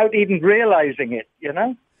 but without even realizing it, you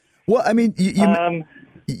know? Well, I mean,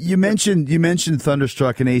 you mentioned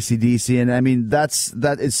Thunderstruck and AC/DC, and I mean that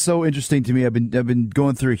is so interesting to me. I've been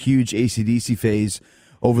going through a huge AC/DC phase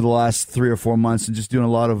over the last 3 or 4 months, and just doing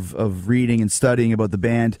a lot of reading and studying about the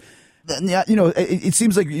band. Yeah, you know, it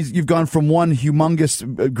seems like you've gone from one humongous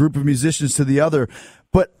group of musicians to the other,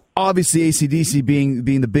 but obviously AC/DC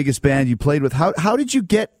being the biggest band you played with. How did you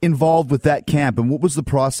get involved with that camp, and what was the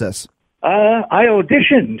process? I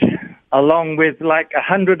auditioned along with like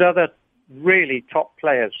 100 other really top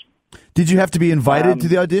players. Did you have to be invited to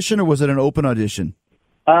the audition, or was it an open audition?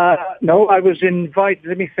 No, I was invited.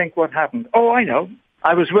 Let me think what happened. Oh, I know.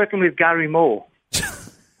 I was working with Gary Moore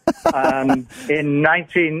in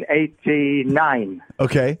 1989.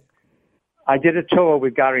 Okay. I did a tour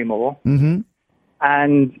with Gary Moore,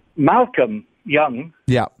 and Malcolm Young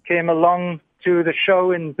came along to the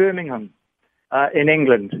show in Birmingham, in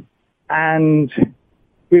England, and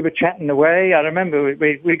we were chatting away. I remember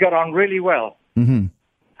we got on really well.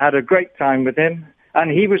 Had a great time with him, and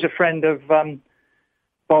he was a friend of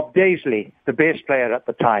Bob Daisley, the bass player at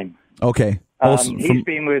the time. Okay. He's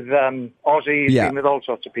been with Ozzy. He's been with all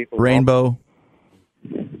sorts of people. Rainbow.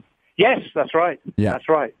 Yes, that's right. Yeah. That's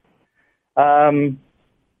right.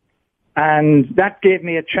 And that gave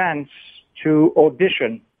me a chance to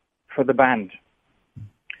audition for the band.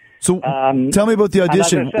 So tell me about the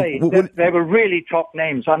audition. And as I say, they were really top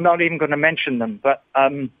names. I'm not even going to mention them, but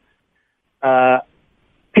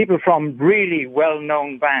people from really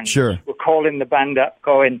well-known bands were calling the band up,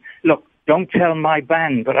 going, "Look, don't tell my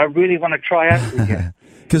band, but I really want to try out with you."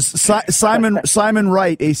 Because Simon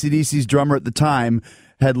Wright, AC/DC's drummer at the time,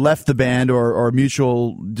 had left the band or a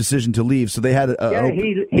mutual decision to leave, so they had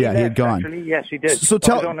he had gone. Actually. Yes, he did. So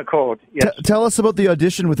on the chord. Yes. Tell us about the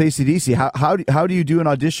audition with AC/DC. How do you do an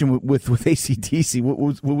audition with AC/DC?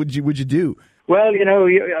 What would you do? Well, you know,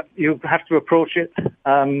 you have to approach it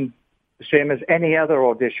the same as any other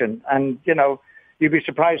audition, and you know, you'd be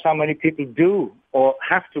surprised how many people do or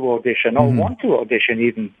have to audition or want to audition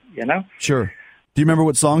even. You know. Sure. Do you remember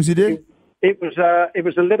what songs you did? It was a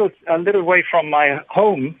little way from my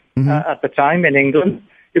home at the time in England.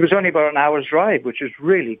 It was only about an hour's drive, which is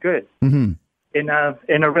really good. In a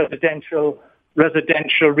residential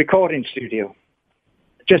recording studio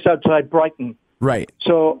just outside Brighton. Right.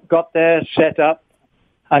 So got there, set up,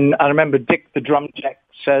 and I remember Dick, the drum tech,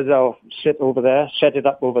 said, "Oh, sit over there, set it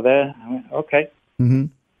up over there." I went, "Okay."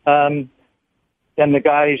 Then the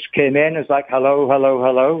guys came in. It's like, "Hello, hello,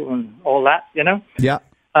 hello," and all that, you know. Yeah.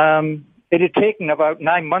 It had taken about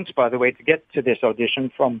 9 months, by the way, to get to this audition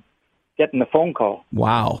from getting the phone call.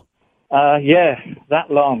 Wow. Yeah, that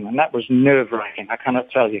long, and that was nerve-wracking, I cannot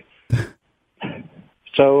tell you.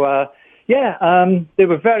 So, they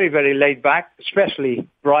were very, very laid back, especially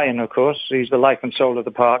Brian, of course. He's the life and soul of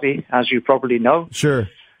the party, as you probably know. Sure.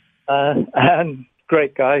 And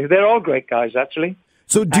great guy. They're all great guys, actually.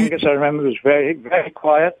 So Angus, I remember, was very, very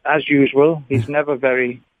quiet, as usual. He's never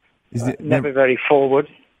very, never very forward.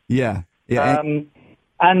 Yeah. Yeah.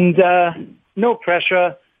 And no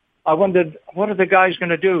pressure. I wondered, what are the guys going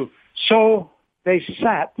to do? So they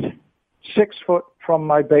sat 6 foot from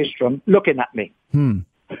my bass drum looking at me.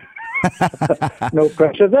 No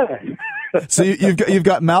pressure there. So you've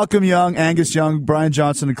got Malcolm Young, Angus Young, Brian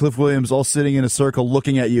Johnson, and Cliff Williams all sitting in a circle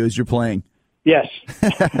looking at you as you're playing. Yes.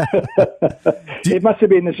 It must have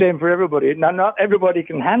been the same for everybody. Now, not everybody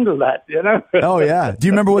can handle that, you know? Oh, yeah. Do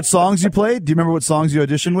you remember what songs you played? Do you remember what songs you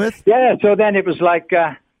auditioned with? Yeah, so then it was like,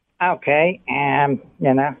 okay,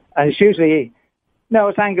 you know, and it's usually, no,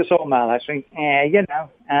 it's Angus O'Malley, actually. You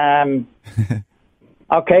know,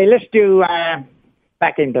 okay, let's do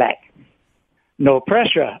Back in Black. No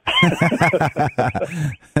pressure.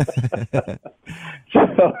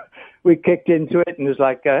 So we kicked into it, and it was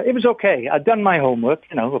like, it was okay. I'd done my homework,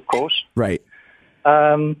 you know, of course. Right.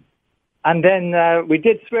 And then we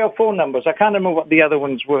did 3 or 4 numbers. I can't remember what the other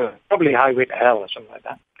ones were. Probably Highway to Hell or something like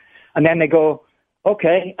that. And then they go,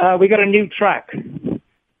 okay, we got a new track,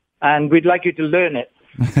 and we'd like you to learn it.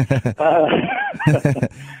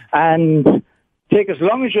 And take as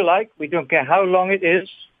long as you like. We don't care how long it is.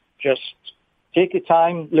 Just take your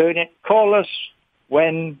time, learn it. Call us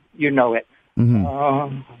when you know it. Mm-hmm.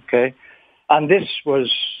 Okay. And this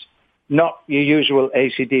was not your usual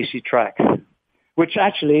AC/DC track, which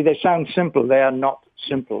actually, they sound simple. They are not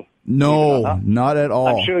simple. No, not at all.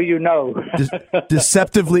 I'm sure you know.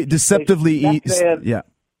 Deceptively yeah.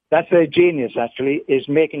 That's their genius, actually, is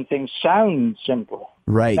making things sound simple.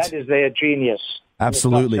 Right. That is their genius.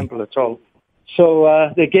 Absolutely. It's not simple at all.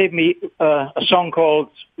 So they gave me a song called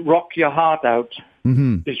Rock Your Heart Out.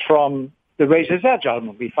 Mm-hmm. It's from the Razor's Edge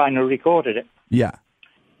album. We finally recorded it. Yeah.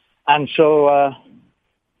 And so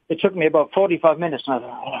it took me about 45 minutes. And I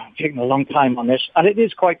thought, I'm taking a long time on this. And it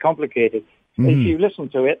is quite complicated. Mm-hmm. If you listen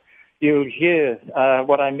to it, you'll hear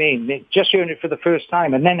what I mean. Just hearing it for the first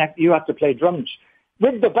time. And then you have to play drums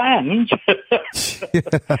with the band.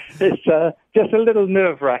 It's just a little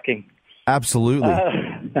nerve-wracking. Absolutely.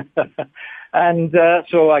 And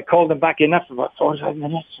so I called them back in after about 45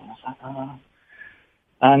 minutes.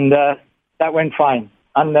 And that went fine.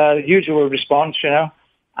 And the usual response, you know,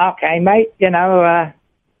 okay, mate, you know,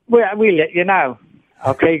 we'll let you know.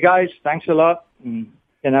 Okay, guys, thanks a lot. And,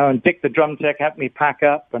 you know, and Dick the drum tech helped me pack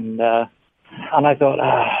up. And I thought,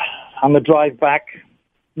 on the drive back,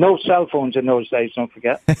 no cell phones in those days, don't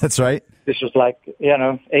forget. That's right. This was like, you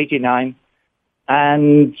know, 89.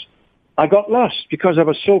 And I got lost because I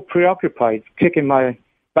was so preoccupied kicking my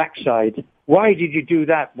backside. Why did you do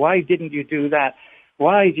that? Why didn't you do that?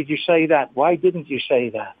 Why did you say that? Why didn't you say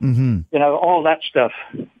that? Mm-hmm. You know, all that stuff,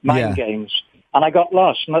 mind games. And I got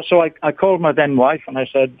lost. And so I called my then wife and I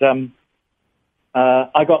said,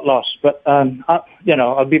 I got lost, but, you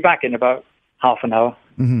know, I'll be back in about half an hour.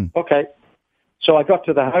 Mm-hmm. Okay. So I got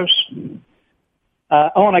to the house.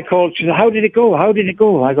 And I called. She said, how did it go? How did it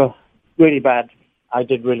go? I go, really bad. I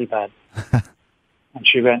did really bad. And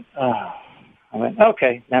she went, oh. I went,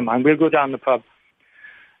 okay, never mind. We'll go down the pub.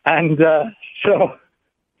 And so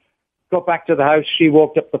got back to the house. She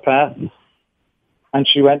walked up the path. And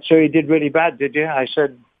she went, so you did really bad, did you? I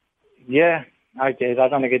said, yeah, I did. I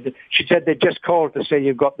don't think it did. She said, they just called to say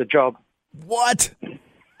you got the job. What?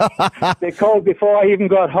 They called before I even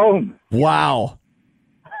got home. Wow.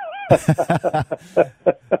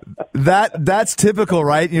 That's typical,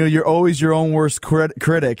 right? You know, you're always your own worst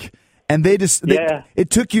critic. And it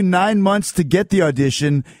took you 9 months to get the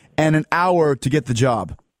audition and an hour to get the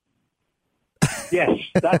job. Yes,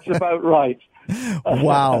 that's about right.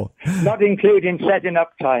 Wow. Not including setting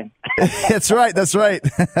up time. That's right.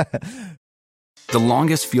 The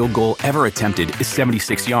longest field goal ever attempted is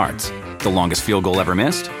 76 yards. The longest field goal ever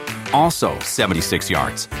missed? Also 76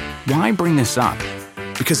 yards. Why bring this up?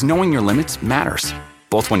 Because knowing your limits matters,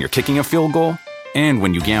 both when you're kicking a field goal and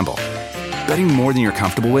when you gamble. Betting more than you're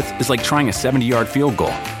comfortable with is like trying a 70-yard field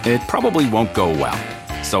goal. It probably won't go well.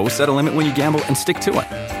 So set a limit when you gamble and stick to it.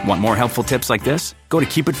 Want more helpful tips like this? Go to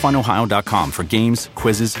keepitfunohio.com for games,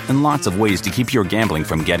 quizzes, and lots of ways to keep your gambling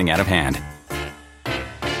from getting out of hand.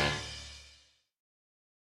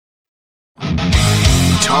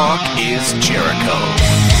 Talk is Jericho.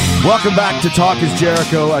 Welcome back to Talk is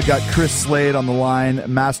Jericho. I got Chris Slade on the line,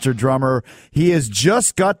 master drummer. He has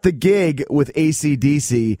just got the gig with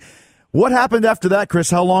AC/DC. What happened after that,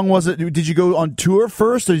 Chris? How long was it? Did you go on tour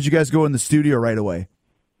first, or did you guys go in the studio right away?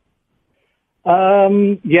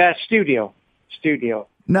 Yeah, studio.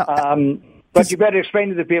 No. But you better explain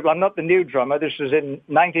to the people, I'm not the new drummer. This was in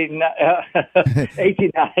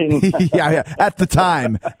 1989. Yeah, at the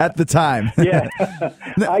time. Yeah,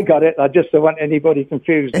 I got it. I just don't want anybody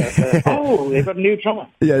confused. Oh, they've got a new drummer.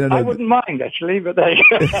 Yeah, no. I wouldn't mind, actually, but they...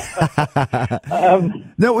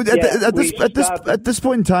 At this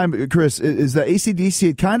point in time, Chris, is that AC/DC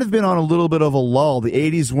had kind of been on a little bit of a lull. The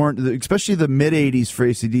 80s weren't, especially the mid-80s for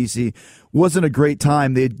AC/DC, wasn't a great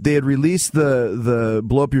time. They had released the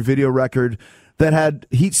Blow Up Your Video record that had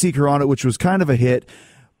Heat Seeker on it, which was kind of a hit.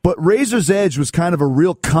 But Razor's Edge was kind of a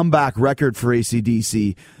real comeback record for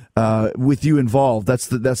AC/DC with you involved. That's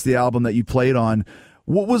the album that you played on.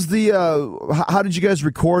 What was the? How did you guys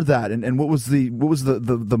record that? And what was the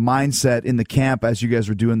mindset in the camp as you guys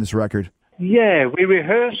were doing this record? Yeah, we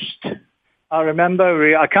rehearsed. I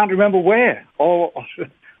remember. I can't remember where or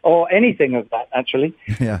anything of that actually.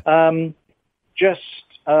 Yeah. Just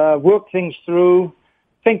work things through.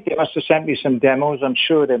 I think they must have sent me some demos. I'm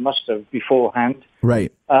sure they must have beforehand.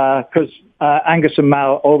 Right. Because Angus and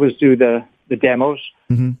Mal always do the demos.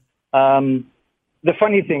 Mm-hmm. The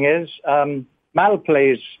funny thing is, Mal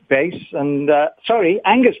plays bass and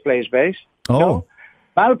Angus plays bass. Oh. No,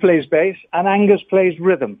 Mal plays bass and Angus plays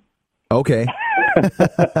rhythm. Okay.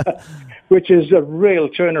 Which is a real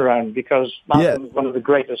turnaround because Malcolm is one of the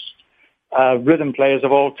greatest rhythm players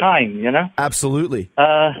of all time, you know? Absolutely.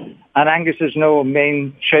 And Angus is no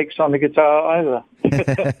main shakes on the guitar either.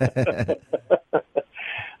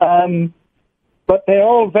 But they're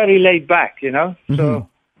all very laid back, you know? Mm-hmm. So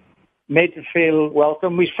made to feel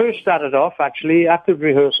welcome. We first started off, actually, after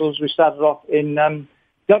rehearsals, we started off in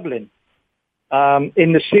Dublin,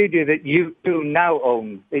 in the studio that you do now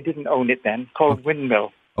own. They didn't own it then, called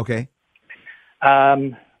Windmill. Okay.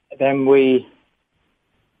 Then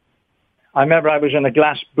I remember I was in a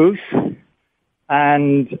glass booth,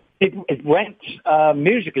 and it went,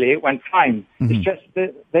 musically, it went fine. Mm-hmm. It's just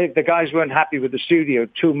the guys weren't happy with the studio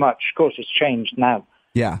too much. Of course, it's changed now.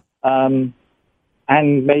 Yeah. And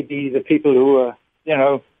maybe the people who were, you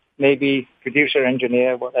know, maybe producer,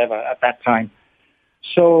 engineer, whatever, at that time.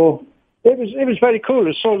 So it was very cool. It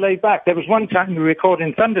was so laid back. There was one time we were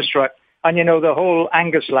recording Thunderstruck, and you know the whole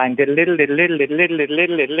Angus line did little, that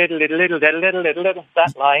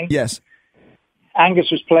line. Yes. Angus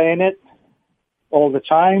was playing it all the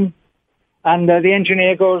time, and the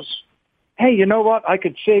engineer goes, "Hey, you know what? I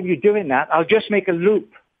could save you doing that. I'll just make a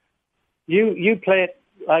loop. You play it,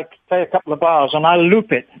 like play a couple of bars, and I'll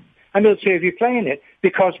loop it, and it'll save you playing it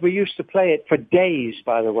because we used to play it for days.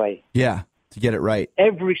 By the way, yeah, to get it right.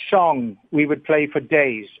 Every song we would play for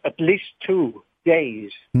days, at least 2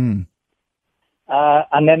 days."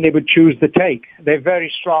 And then they would choose the take. They're very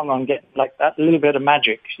strong on getting like that little bit of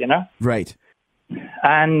magic, you know? Right.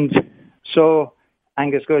 And so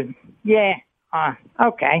Angus goes, "Yeah,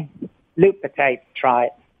 okay, loop the tape, try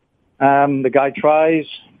it." The guy tries,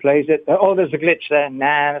 plays it. "Oh, there's a glitch there.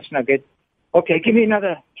 Nah, that's no good. Okay, give me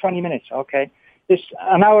another 20 minutes. Okay."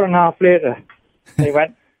 An hour and a half later, he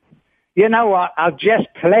went, "You know what? I'll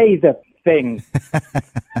just play the thing."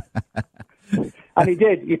 And he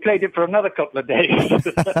did. He played it for another couple of days.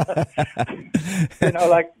 You know,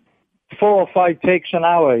 like 4 or 5 takes an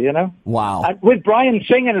hour, you know? Wow. And with Brian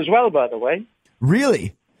singing as well, by the way.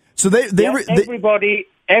 Really? So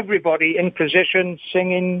everybody in position,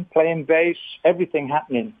 singing, playing bass, everything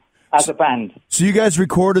happening as a band. So you guys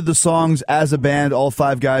recorded the songs as a band, all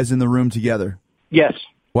 5 guys in the room together? Yes.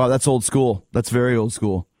 Wow, that's old school. That's very old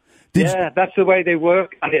school. That's the way they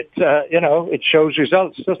work, and it it shows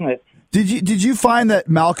results, doesn't it? Did you find that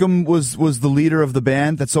Malcolm was the leader of the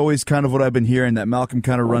band? That's always kind of what I've been hearing, that Malcolm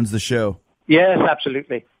kind of runs the show. Yes,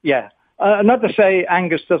 absolutely. Yeah. Not to say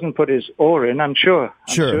Angus doesn't put his oar in, I'm sure.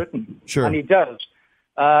 I'm certain. Sure. And he does.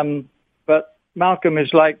 But Malcolm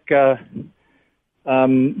is like the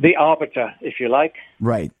arbiter, if you like.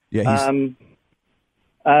 Right. Yeah.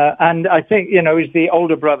 And I think, he's the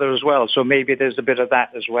older brother as well, so maybe there's a bit of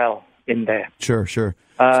that as well in there. Sure.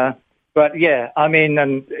 But yeah, I mean,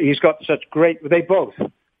 and he's got they both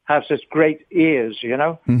have such great ears, you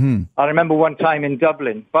know? Mm-hmm. I remember one time in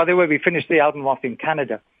Dublin. By the way, we finished the album off in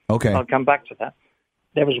Canada. Okay. I'll come back to that.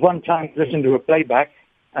 There was one time listening to a playback,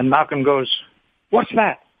 and Malcolm goes, "What's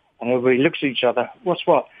that?" And everybody looks at each other. "What's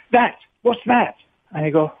what?" "That. What's that?" And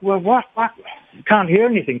you go, "Well, what? Can't hear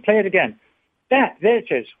anything. Play it again." "That. There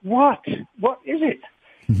it is." "What? What is it?"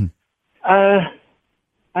 Mm-hmm.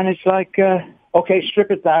 And it's like, okay,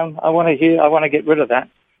 strip it down. I want to get rid of that.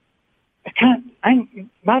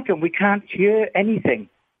 Malcolm, we can't hear anything.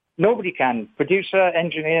 Nobody can. Producer,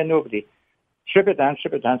 engineer, nobody. Strip it down. He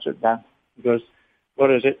goes,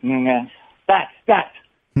 "What is it?" That.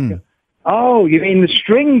 "Oh, you mean the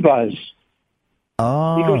string buzz?"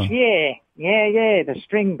 Oh. He goes, yeah, the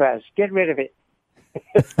string buzz. Get rid of it.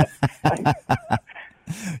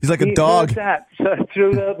 He's like a dog. He heard that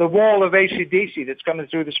through the wall of AC/DC that's coming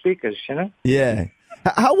through the speakers, you know? Yeah.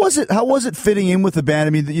 How was it fitting in with the band? I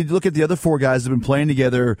mean, you look at the other 4 guys that have been playing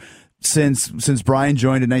together since Brian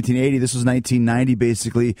joined in 1980. This was 1990,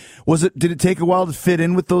 basically. Did it take a while to fit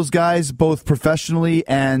in with those guys, both professionally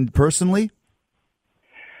and personally?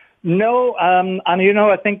 No, and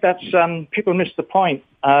I think that's people miss the point.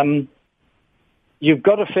 you've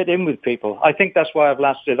got to fit in with people. I think that's why I've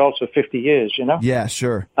lasted also 50 years, you know? Yeah,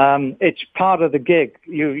 sure. It's part of the gig.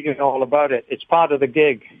 You know all about it. It's part of the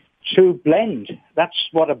gig to blend. That's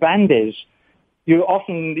what a band is.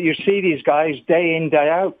 You see these guys day in, day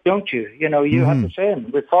out, don't you? You know, you have the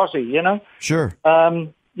same with Fozzy, you know? Sure.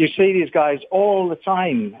 You see these guys all the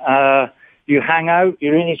time. You hang out,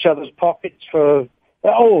 you're in each other's pockets for,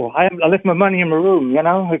 I left my money in my room, you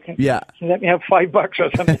know? Yeah. Let me have $5 or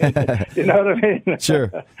something. You know what I mean?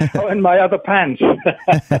 Sure. In my other pants.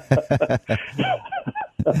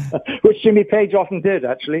 Which Jimmy Page often did,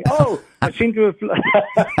 actually. I seem to have...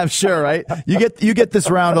 I'm sure, right? You get this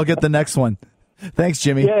round, I'll get the next one. Thanks,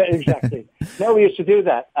 Jimmy. Yeah, exactly. No, we used to do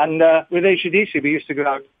that. And with AC/DC, we used to go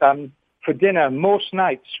out for dinner. Most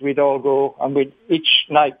nights we'd all go, and each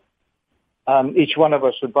each one of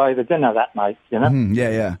us would buy the dinner that night, you know?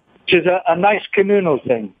 Yeah. Which is a nice communal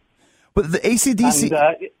thing. But the AC/DC...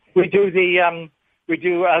 And, we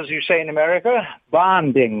do, as you say in America,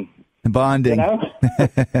 bonding. Bonding. You know?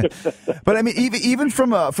 But I mean, even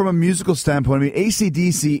from a musical standpoint, I mean,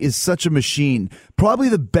 AC/DC is such a machine. Probably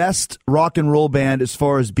the best rock and roll band as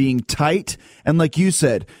far as being tight and, like you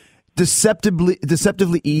said,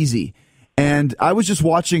 deceptively easy. And I was just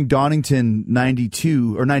watching Donington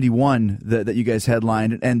 92 or 91 that you guys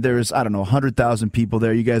headlined, and there's, I don't know, 100,000 people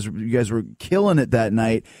there. You guys were killing it that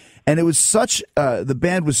night, and it was such the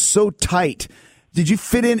band was so tight. Did you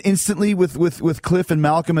fit in instantly with Cliff and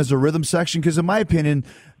Malcolm as a rhythm section? Because in my opinion,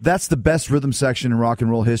 that's the best rhythm section in rock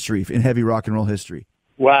and roll history, in heavy rock and roll history.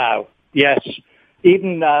 Wow. Yes.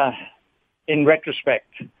 Even in retrospect,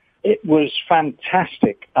 it was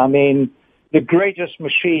fantastic. I mean, the greatest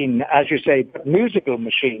machine, as you say, musical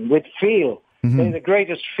machine with feel. They're the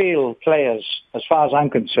greatest feel players, as far as I'm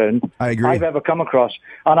concerned, I agree. I've ever come across.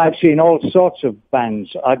 And I've seen all sorts of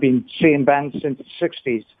bands. I've been seeing bands since the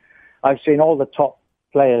 60s. I've seen all the top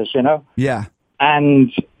players, you know? Yeah.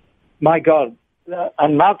 And my God,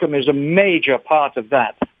 and Malcolm is a major part of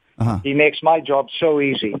that. He makes my job so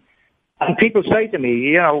easy. And people say to me,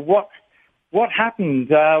 you know, what happened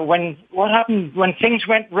when things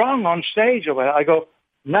went wrong on stage? I go,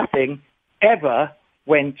 nothing ever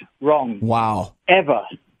went wrong. Wow. Ever.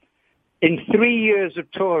 In 3 years of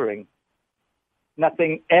touring,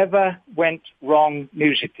 nothing ever went wrong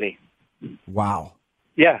musically. Wow.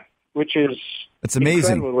 Yeah. Which is it's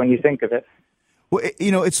amazing incredible when you think of it. Well, you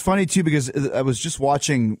know, it's funny, too, because I was just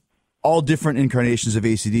watching all different incarnations of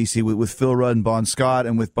AC/DC with Phil Rudd and Bon Scott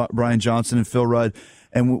and with Brian Johnson and Phil Rudd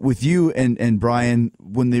and with you and Brian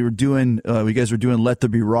when they were doing, you guys were doing Let There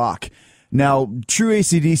Be Rock. Now, true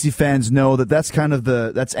AC/DC fans know that's kind of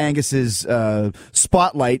that's Angus's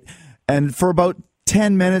spotlight. And for about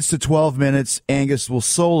 10 minutes to 12 minutes, Angus will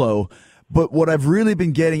solo. But what I've really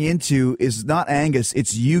been getting into is not Angus,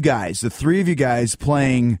 it's you guys, the three of you guys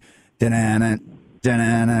playing da-na-na,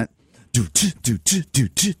 da-na-na,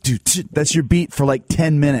 that's your beat for like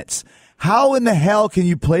 10 minutes. How in the hell can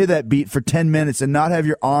you play that beat for 10 minutes and not have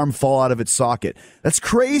your arm fall out of its socket? That's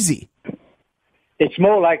crazy. It's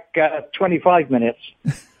more like 25 minutes.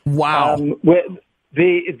 Wow.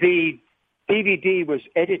 The DVD was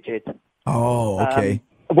edited. Oh, okay.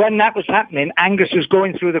 When that was happening, Angus was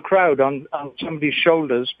going through the crowd on somebody's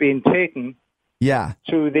shoulders, being taken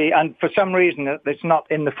and for some reason it's not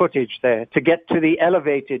in the footage there, to get to the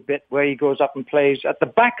elevated bit where he goes up and plays at the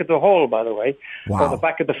back of the hall, by the way. Wow. Or the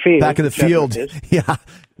back of the field. Back of the field. Yeah.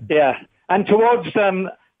 Yeah. And towards,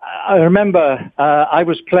 I remember I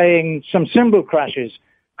was playing some cymbal crashes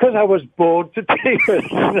because I was bored to tears.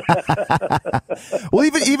 Well,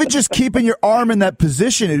 even just keeping your arm in that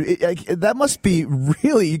position, that must be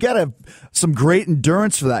really, you got to have some great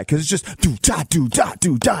endurance for that, because it's just do-da, do-da,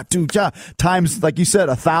 do-da, do-da, times, like you said,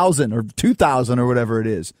 1,000 or 2,000 or whatever it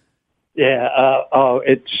is. Yeah,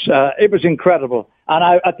 it was incredible.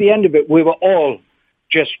 And at the end of it, we were all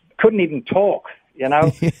just couldn't even talk, you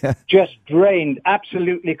know, just drained,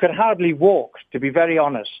 absolutely could hardly walk, to be very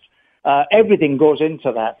honest. Everything goes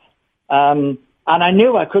into that. And I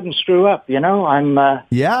knew I couldn't screw up, you know.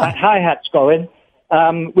 That hi-hat's going.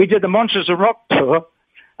 We did the Monsters of Rock tour.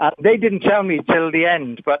 They didn't tell me till the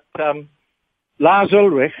end, but Lars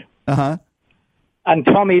Ulrich and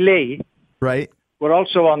Tommy Lee were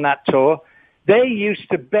also on that tour. They used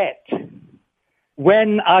to bet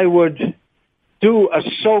when I would do a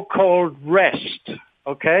so-called rest,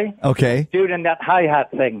 okay? Okay. Doing that hi-hat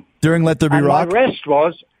thing. During Let There Be Rock?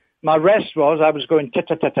 My rest was I was going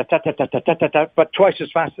ta-ta-ta-ta-ta-ta-ta-ta-ta-ta, but twice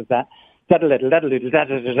as fast as that.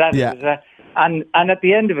 And at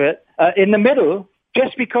the end of it, in the middle,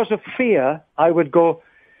 just because of fear, I would go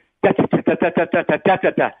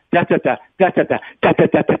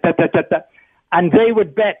and they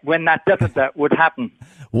would bet when that da-da-da would happen.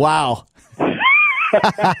 Wow.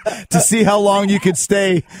 To see how long you could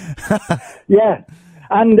stay. Yeah.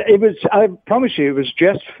 And it was, I promise you, it was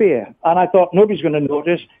just fear. And I thought, nobody's going to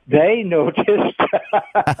notice. They noticed.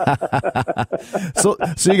 So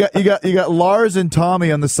you got Lars and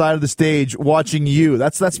Tommy on the side of the stage watching you.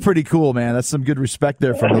 That's pretty cool, man. That's some good respect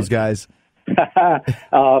there from those guys.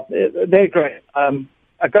 They're great.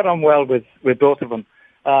 I got on well with both of them.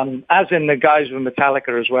 As in the guys with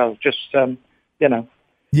Metallica as well. Just,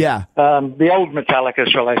 Yeah. the old Metallica,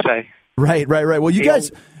 shall I say. Right. Well, you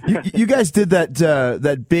guys did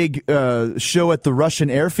that big show at the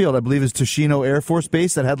Russian airfield, I believe is Tushino Air Force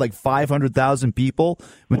Base, that had like 500,000 people,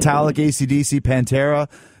 Metallica, AC/DC, Pantera.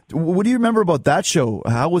 What do you remember about that show?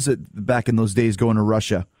 How was it back in those days going to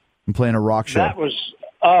Russia and playing a rock show? That was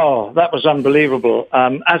unbelievable.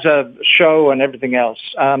 As a show and everything else.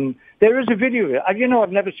 There is a video. I've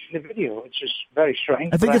never seen the video. It's just very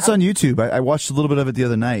strange. I think it's on YouTube. I watched a little bit of it the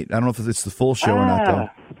other night. I don't know if it's the full show or not, though.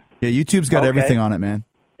 Yeah, YouTube's got everything on it, man.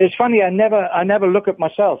 It's funny. I never look at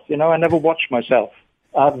myself. I never watch myself.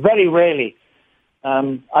 Very rarely.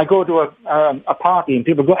 I go to a party and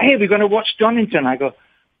people go, "Hey, we're going to watch Donington." I go,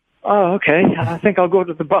 "Oh, okay. I think I'll go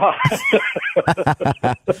to the bar."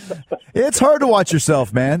 It's hard to watch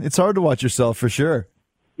yourself, man. It's hard to watch yourself for sure.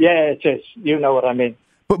 Yeah, it is. You know what I mean.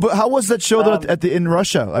 But how was that show in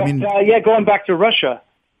Russia? Going back to Russia.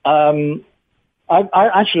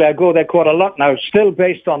 I go there quite a lot now, still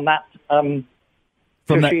based on that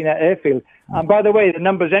Tushino airfield. And by the way, the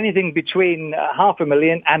number's anything between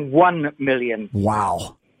 500,000 and 1 million.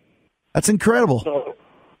 Wow. That's incredible. So,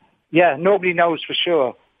 yeah, nobody knows for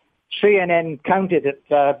sure. CNN counted it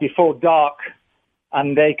before dark,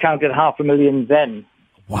 and they counted 500,000 then.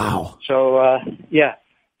 Wow. So,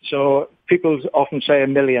 So people often say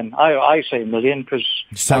 1 million. I say 1 million because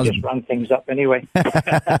I just run things up anyway. But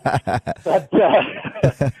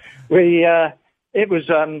I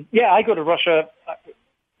go to Russia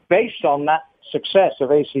based on that success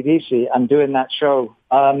of AC/DC and doing that show.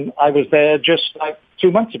 I was there just like 2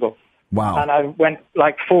 months ago. Wow. And I went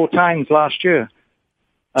like 4 times last year.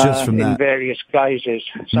 Just from that. In various guises,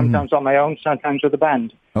 sometimes on my own, sometimes with a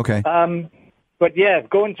band. Okay. But yeah,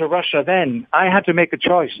 going to Russia then, I had to make a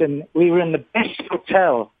choice, and we were in the best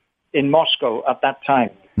hotel in Moscow at that time.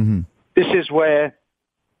 Mm-hmm. This is where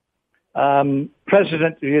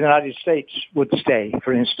President of the United States would stay,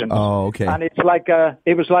 for instance. Oh, okay. And it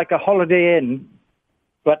was like a Holiday Inn,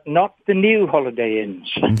 but not the new Holiday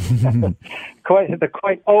Inns. the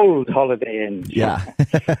quite old Holiday Inns. Yeah.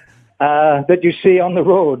 That you see on the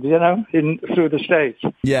road, through the States.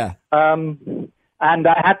 Yeah. And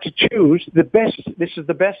I had to choose the best. This is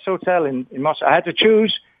the best hotel in Moscow. I had to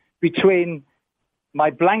choose between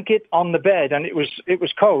my blanket on the bed, and it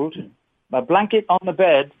was cold. My blanket on the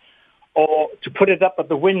bed, or to put it up at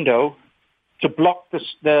the window to block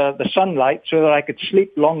the sunlight so that I could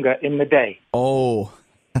sleep longer in the day. Oh.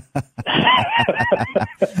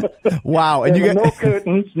 Wow! And there were no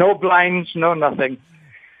curtains, no blinds, no nothing.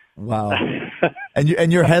 Wow. And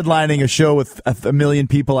you're headlining a show with 1 million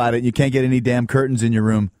people at it, and you can't get any damn curtains in your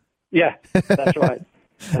room. Yeah, that's right.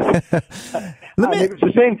 It was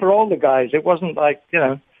the same for all the guys. It wasn't like,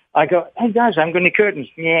 I go, "Hey guys, I'm going to curtains."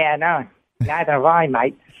 "Yeah, no, neither have I,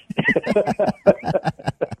 mate."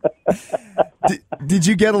 Did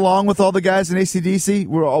you get along with all the guys in AC/DC?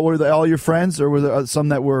 Were they all your friends, or were there some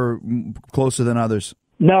that were closer than others?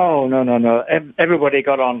 No. Everybody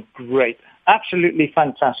got on great. Absolutely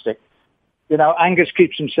fantastic. Angus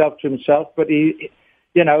keeps himself to himself, but he's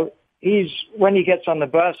when he gets on the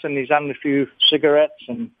bus and he's having a few cigarettes,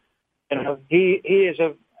 and he is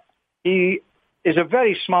a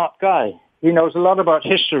very smart guy. He knows a lot about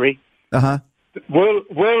history,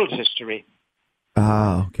 world history.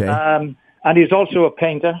 Ah, okay. And he's also a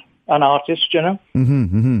painter, an artist.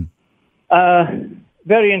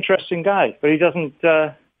 Very interesting guy, but he doesn't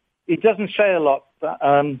say a lot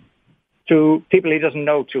to people he doesn't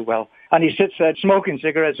know too well. And he sits there smoking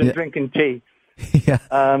cigarettes and drinking tea. Yeah.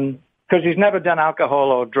 Because he's never done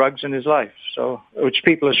alcohol or drugs in his life, which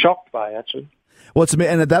people are shocked by, actually. Well,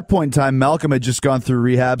 and at that point in time, Malcolm had just gone through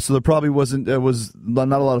rehab, so there was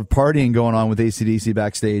not a lot of partying going on with AC/DC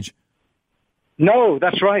backstage. No,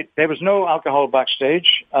 that's right. There was no alcohol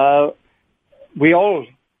backstage. We all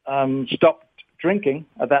stopped drinking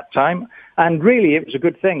at that time, and really it was a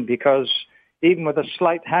good thing, because even with a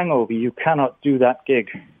slight hangover, you cannot do that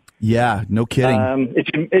gig. Yeah, no kidding.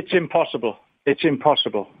 It's impossible. It's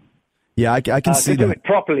impossible. Yeah, I can see that. To do it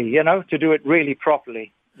properly, to do it really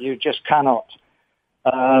properly, you just cannot.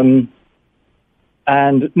 And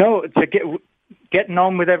no, getting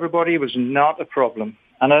on with everybody was not a problem.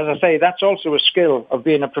 And as I say, that's also a skill of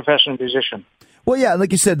being a professional musician. Well, yeah,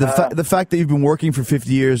 like you said, the fact that you've been working for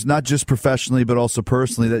 50 years, not just professionally but also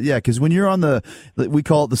personally, because when you're on we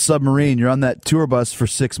call it the submarine, you're on that tour bus for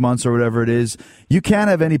 6 months or whatever it is, you can't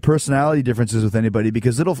have any personality differences with anybody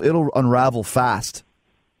because it'll unravel fast.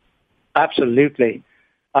 Absolutely.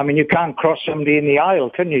 I mean, you can't cross somebody in the aisle,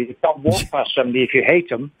 can you? You can't walk past somebody if you hate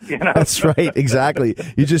them. You know? That's right, exactly.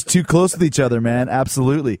 You're just too close with each other, man.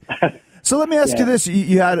 Absolutely. So let me ask you this.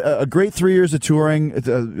 You had a great 3 years of touring.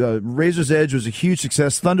 Razor's Edge was a huge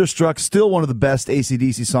success. Thunderstruck, still one of the best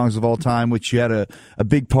AC/DC songs of all time, which you had a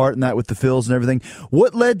big part in that with the Phils and everything.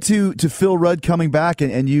 What led to Phil Rudd coming back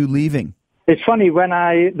and you leaving? It's funny, when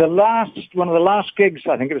one of the last gigs,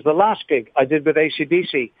 I think it was the last gig I did with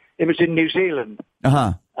AC/DC, it was in New Zealand.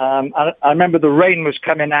 Uh-huh. I remember the rain was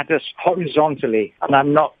coming at us horizontally, and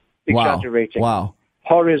I'm not exaggerating. Wow.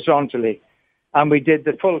 Horizontally. And we did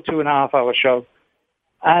the full 2.5-hour show.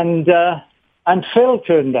 And Phil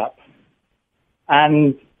turned up.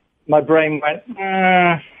 And my brain went,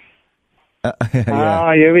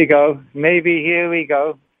 here we go. Maybe here we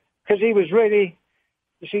go. Because he was really,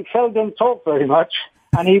 you see, Phil didn't talk very much.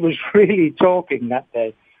 And he was really talking that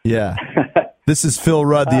day. Yeah. This is Phil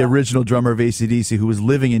Rudd, the original drummer of AC/DC, who was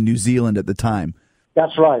living in New Zealand at the time.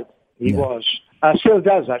 That's right. He was. Still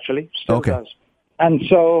does, actually. Still does. And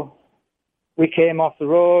so we came off the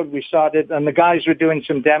road, we started, and the guys were doing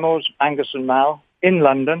some demos, Angus and Mal, in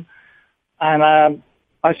London. And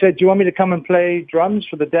I said, do you want me to come and play drums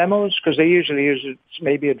for the demos? Because they usually use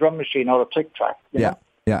maybe a drum machine or a click track. You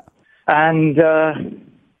know? And,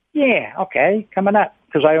 okay, coming up.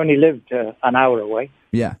 Because I only lived an hour away.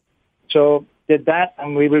 Yeah. So did that,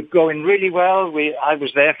 and we were going really well. I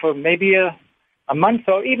was there for maybe a month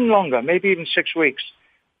or even longer, maybe even 6 weeks.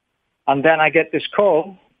 And then I get this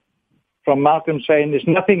call from Malcolm saying, there's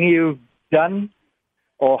nothing you've done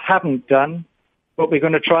or haven't done, but we're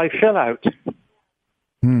going to try Phil out.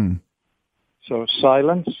 So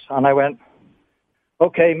silence, and I went,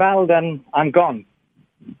 okay, Mal, then I'm gone.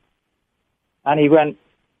 And he went,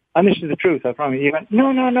 and this is the truth, I promise. He went,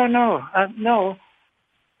 no. No.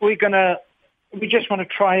 We just want to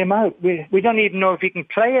try him out. We don't even know if he can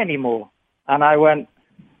play anymore. And I went,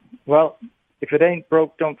 well, if it ain't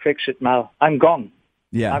broke, don't fix it, Mal. I'm gone.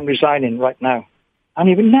 Yeah. I'm resigning right now. And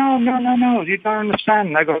he went, no, you don't understand.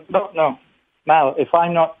 And I go, no, Mal, if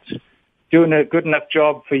I'm not doing a good enough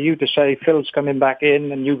job for you to say Phil's coming back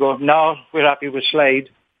in, and you go, no, we're happy with Slade,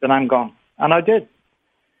 then I'm gone. And I did.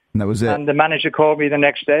 And that was it. And the manager called me the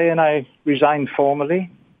next day, and I resigned formally.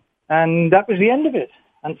 And that was the end of it.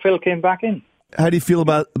 And Phil came back in. How do you feel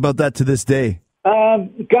about that to this day?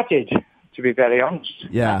 Gutted, to be very honest.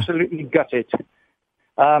 Yeah. Absolutely gutted.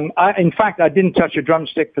 In fact, I didn't touch a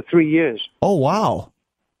drumstick for 3 years. Oh, wow.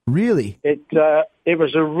 Really? It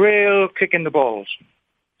was a real kick in the balls,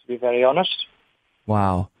 to be very honest.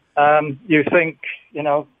 Wow. You think,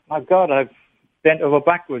 my God, I've bent over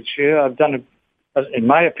backwards here. I've done, in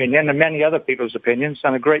my opinion, and many other people's opinions,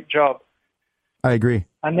 done a great job. I agree.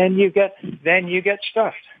 And then you get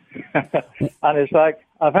stuffed. And it's like,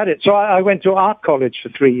 I've had it. So I went to art college for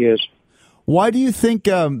 3 years. Why do you think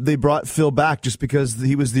they brought Phil back? Just because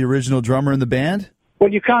he was the original drummer in the band?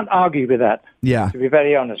 Well, you can't argue with that, yeah, to be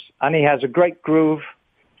very honest. And he has a great groove.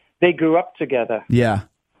 They grew up together. Yeah.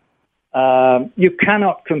 You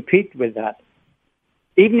cannot compete with that.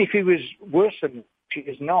 Even if he was worse than he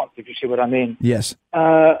is not, if you see what I mean. Yes.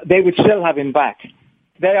 They would still have him back.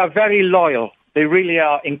 They are very loyal. They really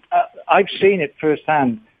are. I've seen it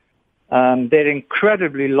firsthand. They're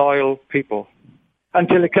incredibly loyal people.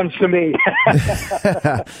 Until it comes to me.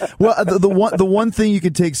 Well, the one thing you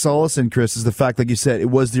can take solace in, Chris, is the fact, like you said, it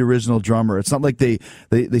was the original drummer. It's not like they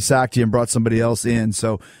sacked you and brought somebody else in.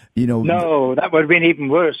 So, No, that would have been even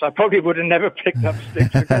worse. I probably would have never picked up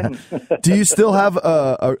sticks again. Do you still have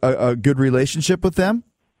a good relationship with them?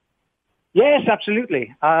 Yes,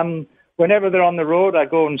 absolutely. Whenever they're on the road, I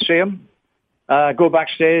go and see them. Go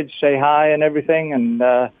backstage, say hi and everything.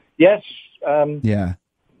 And yes. Yeah.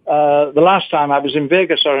 The last time I was in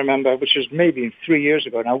Vegas, I remember, which was maybe 3 years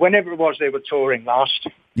ago now, whenever it was they were touring last.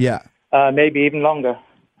 Yeah. Maybe even longer.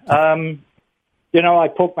 I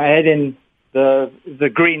poked my head in the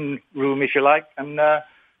green room, if you like, and,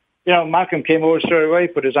 Malcolm came over straight away,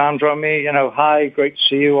 put his arms around me, hi, great to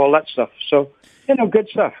see you, all that stuff. So, good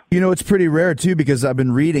stuff. It's pretty rare, too, because I've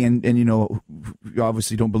been reading, and you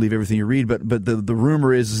obviously don't believe everything you read, but the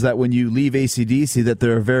rumor is that when you leave AC/DC, that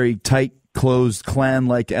they're a very tight, closed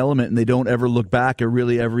clan-like element, and they don't ever look back or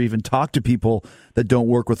really ever even talk to people that don't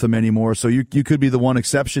work with them anymore. So you could be the one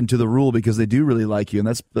exception to the rule because they do really like you, and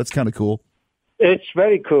that's kind of cool. It's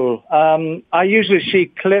very cool. I usually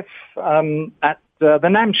see Cliff at the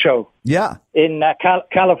NAMM show. Yeah. In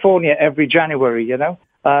California every January, you know.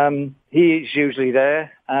 He's usually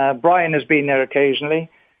there. Brian has been there occasionally.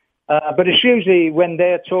 But it's usually when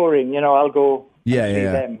they're touring, you know, I'll go see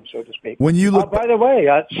them, so to speak. When you look... by the way,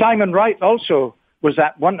 Simon Wright also was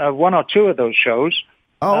at one or two of those shows.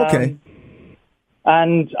 Oh, okay.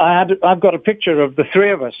 And I've got a picture of the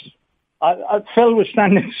three of us. Phil was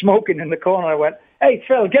standing smoking in the corner. I went, "Hey,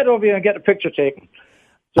 Phil, get over here and get a picture taken."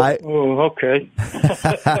 So, okay.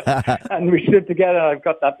 And we stood together. I've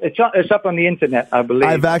got that. It's up on the internet, I believe.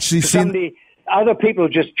 I've actually seen... Other people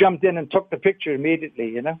just jumped in and took the picture immediately,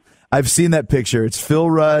 you know? I've seen that picture. It's Phil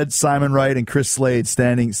Rudd, Simon Wright, and Chris Slade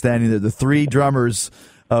standing there. The three drummers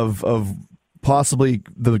of possibly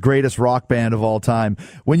the greatest rock band of all time.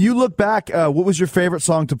 When you look back, what was your favorite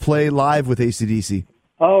song to play live with AC/DC?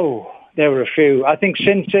 Oh, there were a few. I think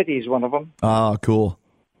Sin City is one of them. Oh, cool.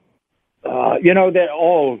 You know,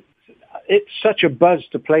 it's such a buzz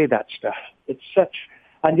to play that stuff.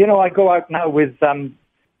 And you know, I go out now with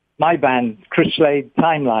my band, Chris Slade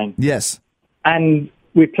Timeline. Yes. And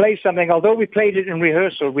we play something, although we played it in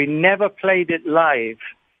rehearsal, we never played it live,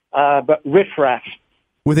 but Riff Raff.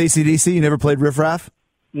 With AC/DC, you never played Riff Raff?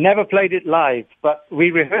 Never played it live, but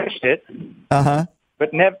we rehearsed it,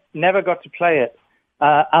 but never got to play it.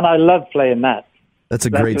 And I love playing that. That's a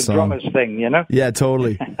great song. That's a drummer's thing, you know? Yeah,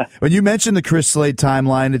 totally. When you mentioned the Chris Slade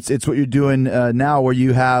Timeline, it's what you're doing now, where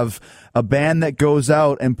you have a band that goes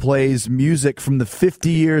out and plays music from the 50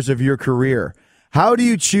 years of your career. How do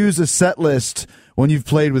you choose a set list when you've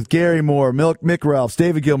played with Gary Moore, Mick Ralphs,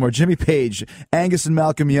 David Gilmour, Jimmy Page, Angus and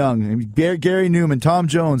Malcolm Young, Gary Newman, Tom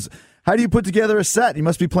Jones? How do you put together a set? You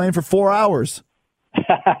must be playing for 4 hours.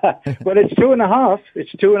 Well, it's 2.5.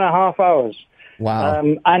 It's 2.5 hours. Wow.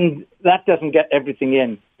 And that doesn't get everything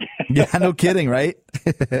in. Yeah, no kidding, right?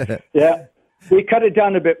 Yeah. We cut it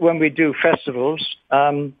down a bit when we do festivals,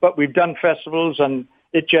 but we've done festivals and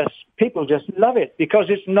people just love it because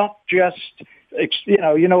it's not just, you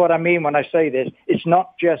know what I mean when I say this. It's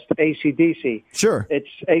not just AC/DC. Sure. It's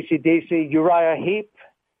AC/DC, Uriah Heep,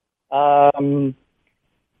 some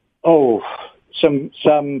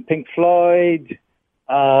Pink Floyd,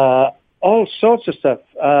 all sorts of stuff.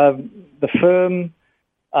 The Firm,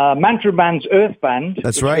 Mantra Band's Earth Band.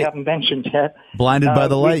 That's which right. We haven't mentioned yet. Blinded by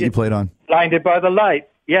the Light you played on. Blinded by the Light,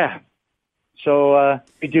 yeah. So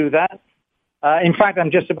we do that. In fact,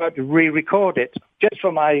 I'm just about to re-record it just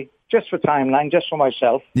for Timeline, just for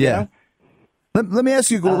myself. Yeah. You know? Let me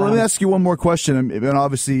ask you. Let me ask you one more question. And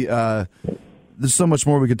obviously, there's so much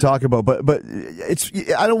more we could talk about. But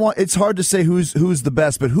it's hard to say who's the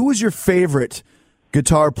best. But who was your favorite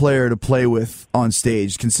guitar player to play with on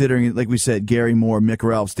stage, considering, like we said, Gary Moore, Mick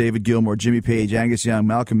Ralphs, David Gilmour, Jimmy Page, Angus Young,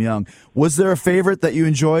 Malcolm Young? Was there a favorite that you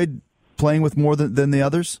enjoyed playing with more than the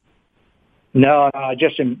others? No, I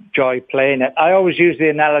just enjoy playing it. I always use the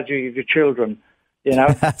analogy of your children, you know.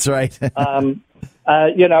 That's right.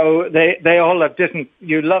 You know, they all have different,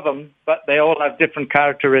 you love them, but they all have different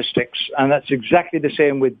characteristics. And that's exactly the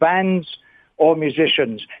same with bands or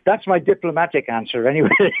musicians. That's my diplomatic answer anyway.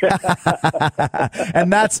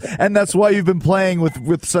 and that's why you've been playing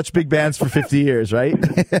with such big bands for 50 years, right?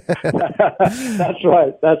 That's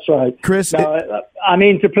right. Chris, I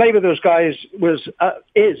mean, to play with those guys was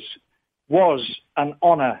an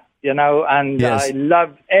honor, you know, and yes. I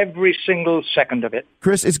loved every single second of it.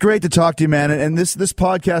 Chris, it's great to talk to you, man. And this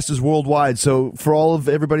podcast is worldwide. So for all of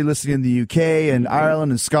everybody listening in the UK and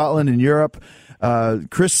Ireland and Scotland and Europe,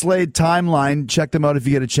 Chris Slade Timeline, check them out if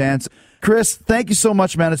you get a chance. Chris, thank you so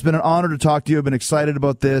much, man. It's been an honor to talk to you. I've been excited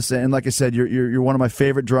about this, and like I said, you're one of my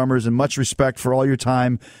favorite drummers, and much respect for all your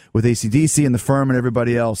time with AC/DC and the Firm and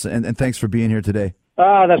everybody else. And thanks for being here today.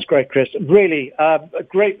 That's great, Chris. Really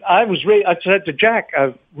great. I said to Jack,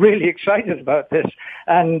 I'm really excited about this,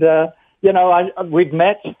 and you know, we've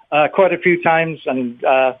met quite a few times, and.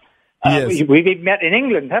 Yes. We've met in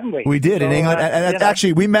England, haven't we? We did, in England. And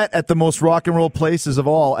actually, we met at the most rock and roll places of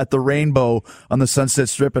all, at the Rainbow on the Sunset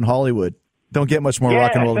Strip in Hollywood. Don't get much more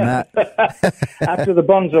rock and roll than that. After the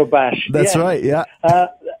Bonzo Bash. That's right, yeah.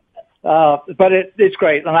 But it's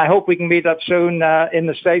great, and I hope we can meet up soon in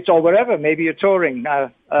the States or wherever. Maybe you're touring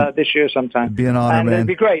this year sometime. It'd be an honor, man. It'd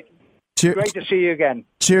be great. Great to see you again.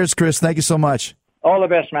 Cheers, Chris. Thank you so much. All the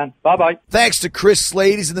best, man. Bye-bye. Thanks to Chris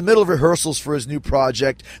Slade. He's in the middle of rehearsals for his new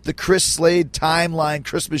project, the Chris Slade Timeline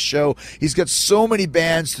Christmas Show. He's got so many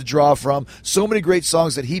bands to draw from, so many great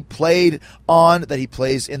songs that he played on that he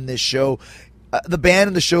plays in this show. The band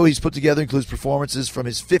and the show he's put together includes performances from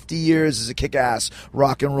his 50 years as a kick-ass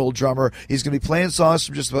rock and roll drummer. He's going to be playing songs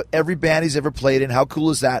from just about every band he's ever played in. How cool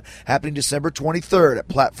is that? Happening December 23rd at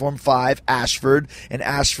Platform 5, Ashford, in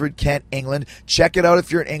Ashford, Kent, England. Check it out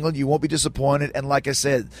if you're in England. You won't be disappointed. And like I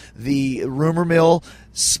said, the rumor mill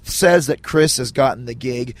says that Chris has gotten the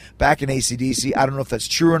gig back in AC/DC. I don't know if that's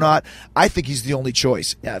true or not. I think he's the only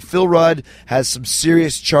choice. Phil Rudd has some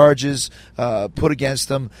serious charges put against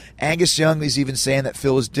him. Angus Young is even saying that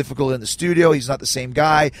Phil is difficult in the studio. He's not the same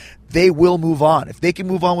guy. They will move on. If they can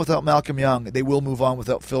move on without Malcolm Young, they will move on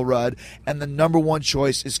without Phil Rudd. And the number one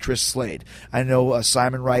choice is Chris Slade. I know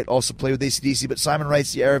Simon Wright also played with AC/DC, but Simon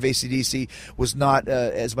Wright's the era of AC/DC was not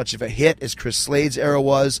as much of a hit as Chris Slade's era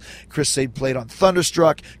was. Chris Slade played on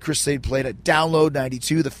Thunderstruck. Chris Slade played at Download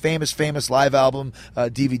 92, the famous live album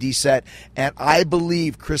DVD set. And I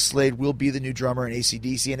believe Chris Slade will be the new drummer in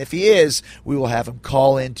AC/DC. And if he is, we will have him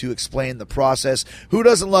call in to explain the process. Who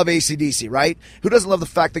doesn't love AC/DC, right? Who doesn't love the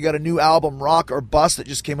fact they got a new album, Rock or Bust, that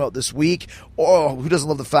just came out this week? Or who doesn't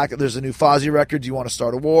love the fact that there's a new Fozzy record, Do You Want to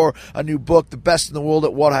Start a War? A new book, The Best in the World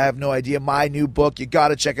at What? I Have No Idea. My new book. You got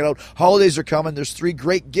to check it out. Holidays are coming. There's 3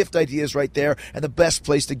 great gift ideas right there, and the best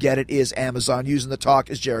place to get it is Amazon using the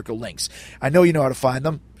Talk is Jericho links. I know you know how to find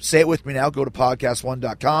them. Say it with me now. Go to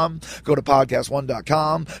podcast1.com. Go to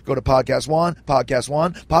podcast1.com. Go to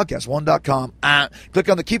podcast1.com. Click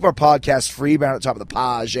on the Keep Our Podcast Free banner at the top of the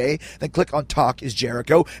page. Then click on Talk is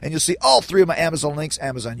Jericho, and you'll see all 3 of my Amazon links: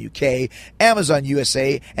 Amazon UK, Amazon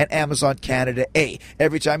USA, and Amazon Canada A.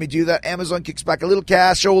 Every time you do that, Amazon kicks back a little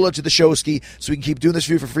cash to the showski, so we can keep doing this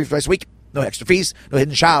for you for free twice a week. No extra fees, no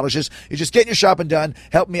hidden charges. You're just getting your shopping done,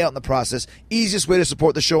 helping me out in the process. Easiest way to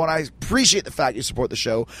support the show, and I appreciate the fact you support the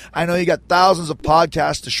show. I know you got thousands of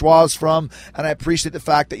podcasts to schwaz from, and I appreciate the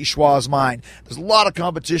fact that you schwaz mine. There's a lot of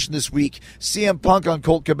competition this week. CM Punk on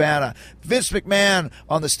Colt Cabana, Vince McMahon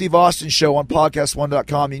on the Steve Austin Show on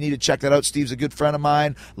podcast1.com. You need to check that out. Steve's a good friend of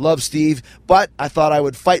mine. Love Steve. But I thought I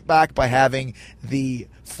would fight back by having the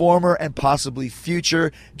former and possibly future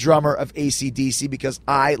drummer of AC/DC, because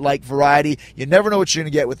I like variety. You never know what you're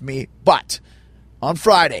going to get with me. But on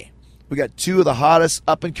Friday, we got 2 of the hottest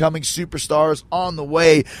up-and-coming superstars on the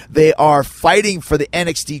way. They are fighting for the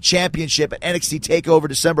NXT Championship at NXT TakeOver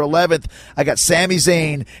December 11th. I got Sami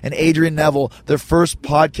Zayn and Adrian Neville, their first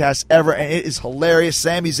podcast ever, and it is hilarious.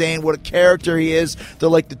 Sami Zayn, what a character he is. They're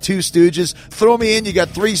like the 2 Stooges. Throw me in, you got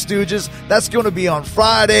 3 Stooges. That's going to be on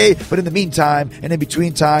Friday. But in the meantime, and in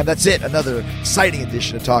between time, that's it. Another exciting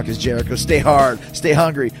edition of Talk is Jericho. Stay hard, stay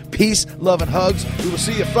hungry. Peace, love, and hugs. We will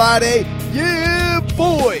see you Friday. Yeah,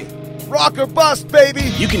 boy! Rock or bust, baby!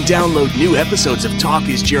 You can download new episodes of Talk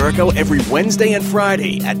is Jericho every Wednesday and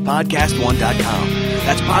Friday at podcast1.com.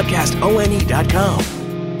 That's podcastone.com.